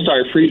 Oh,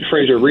 sorry,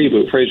 Frasier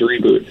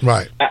reboot.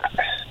 Right.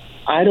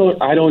 I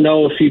don't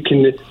know if you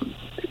can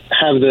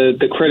have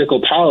the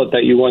critical palate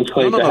that you once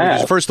claimed to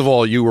have. First of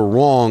all, you were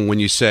wrong when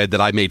you said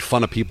that I made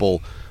fun of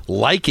people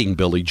liking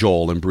Billy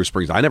Joel and Bruce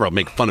Springsteen. I never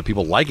make fun of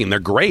people liking them. They're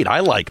great. I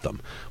like them.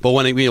 But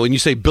when you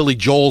say Billy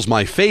Joel's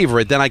my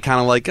favorite, then I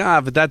kind of like,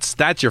 but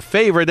that's your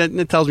favorite.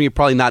 And it tells me you're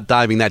probably not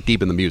diving that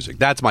deep in the music.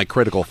 That's my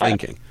critical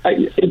thinking.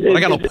 I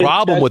got no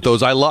problem with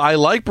those. I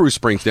like Bruce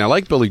Springsteen. I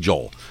like Billy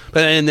Joel.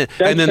 And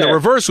then the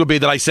reverse would be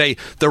that I say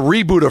the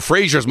reboot of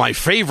Frasier is my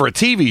favorite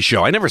TV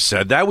show. I never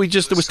said that.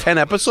 It was 10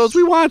 episodes.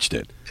 We watched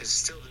it.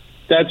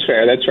 That's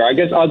fair. I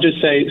guess I'll just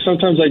say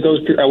sometimes I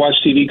watch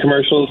TV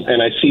commercials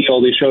and I see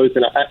all these shows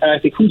and I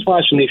think, who's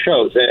watching these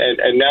shows?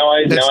 And now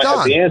I have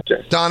the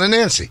answer. Don and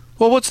Nancy.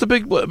 Well, what's the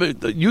big?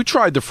 You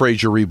tried the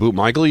Frasier reboot,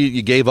 Michael.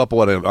 You gave up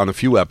on a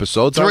few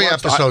episodes. 3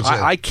 episodes.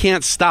 I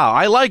can't stop.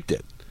 I liked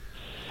it.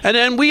 And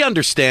then we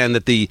understand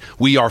that the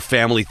We Are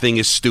Family thing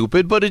is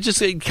stupid, but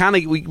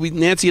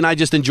Nancy and I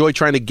just enjoy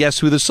trying to guess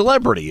who the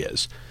celebrity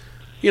is.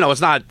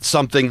 It's not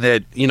something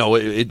that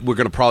we're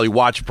going to probably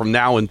watch from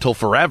now until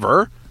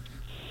forever.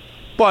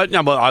 But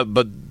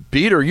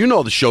Peter,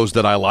 the shows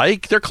that I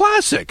like, they're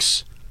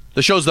classics.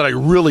 The shows that I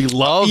really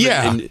love.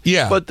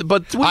 Yeah. But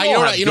we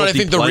I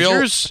think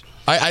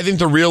I think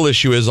the real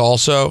issue is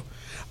also,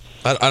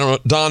 I don't know,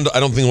 Don, I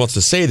don't think he wants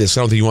to say this.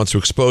 I don't think he wants to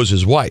expose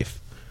his wife.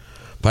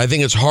 But I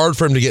think it's hard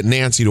for him to get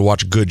Nancy to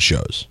watch good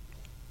shows.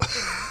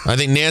 I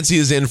think Nancy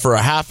is in for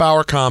a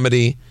half-hour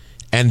comedy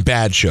and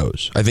bad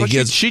shows. I think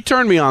she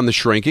turned me on The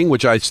Shrinking,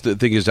 which I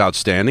think is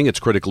outstanding. It's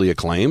critically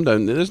acclaimed,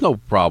 and there's no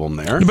problem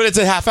there. But it's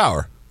a half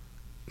hour.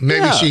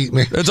 Maybe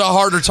it's a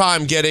harder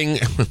time getting.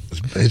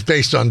 It's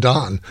based on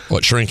Don.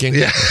 What, Shrinking?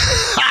 Yeah.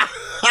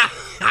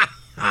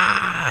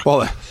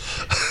 Well,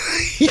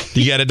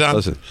 you get it done.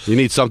 Listen, you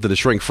need something to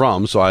shrink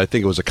from, so I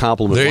think it was a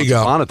compliment. There you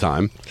go. Upon a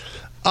time.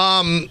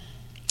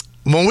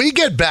 When we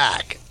get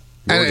back,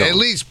 and it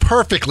leads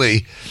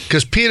perfectly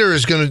because Peter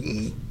is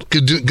going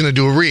to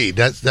do a read.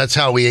 That's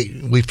how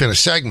we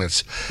finish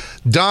segments.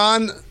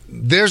 Don,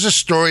 there's a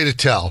story to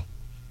tell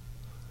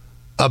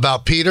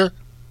about Peter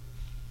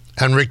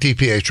and Rick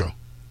DiPietro.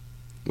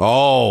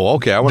 Oh,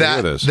 okay. I want to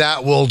hear this.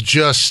 That will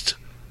just.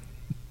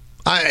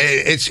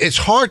 It's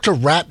hard to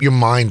wrap your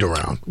mind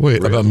around.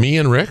 Wait, about me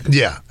and Rick?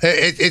 Yeah,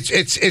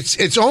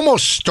 it's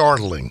almost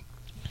startling.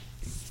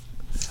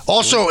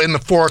 Also, in the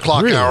 4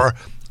 o'clock hour,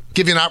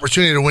 give you an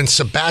opportunity to win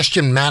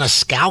Sebastian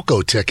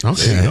Maniscalco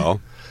tickets. There you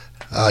go.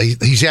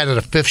 He's added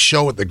a 5th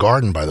show at the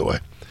Garden, by the way.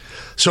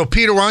 So,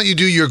 Peter, why don't you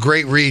do your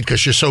great read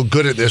because you're so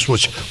good at this,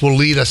 which will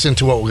lead us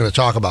into what we're going to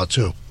talk about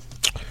too.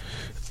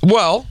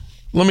 Well,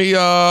 let me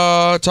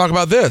talk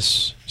about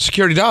this.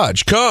 Security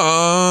Dodge.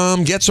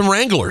 Come get some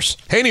Wranglers.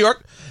 Hey, New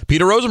York.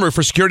 Peter Rosenberg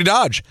for Security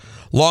Dodge.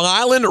 Long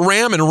Island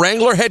Ram and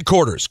Wrangler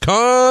headquarters.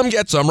 Come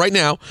get some right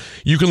now.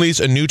 You can lease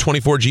a new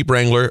 24 Jeep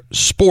Wrangler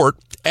Sport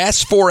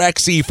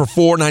S4XE for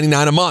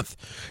 $499 a month.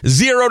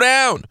 0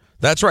 down.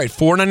 That's right,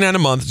 $499 a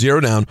month,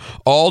 0 down,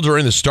 all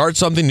during the Start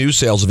Something New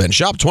sales event.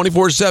 Shop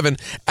 24/7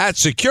 at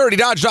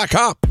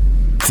securitydodge.com.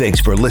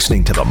 Thanks for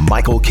listening to the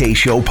Michael Kay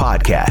Show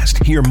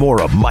podcast. Hear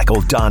more of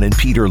Michael, Don, and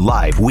Peter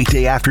live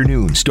weekday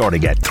afternoon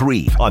starting at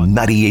 3 on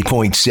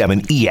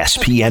 98.7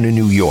 ESPN in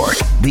New York,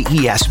 the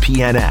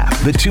ESPN app,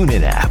 the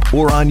TuneIn app,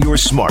 or on your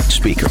smart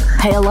speaker.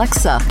 Hey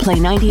Alexa, play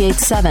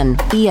 98.7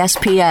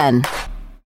 ESPN.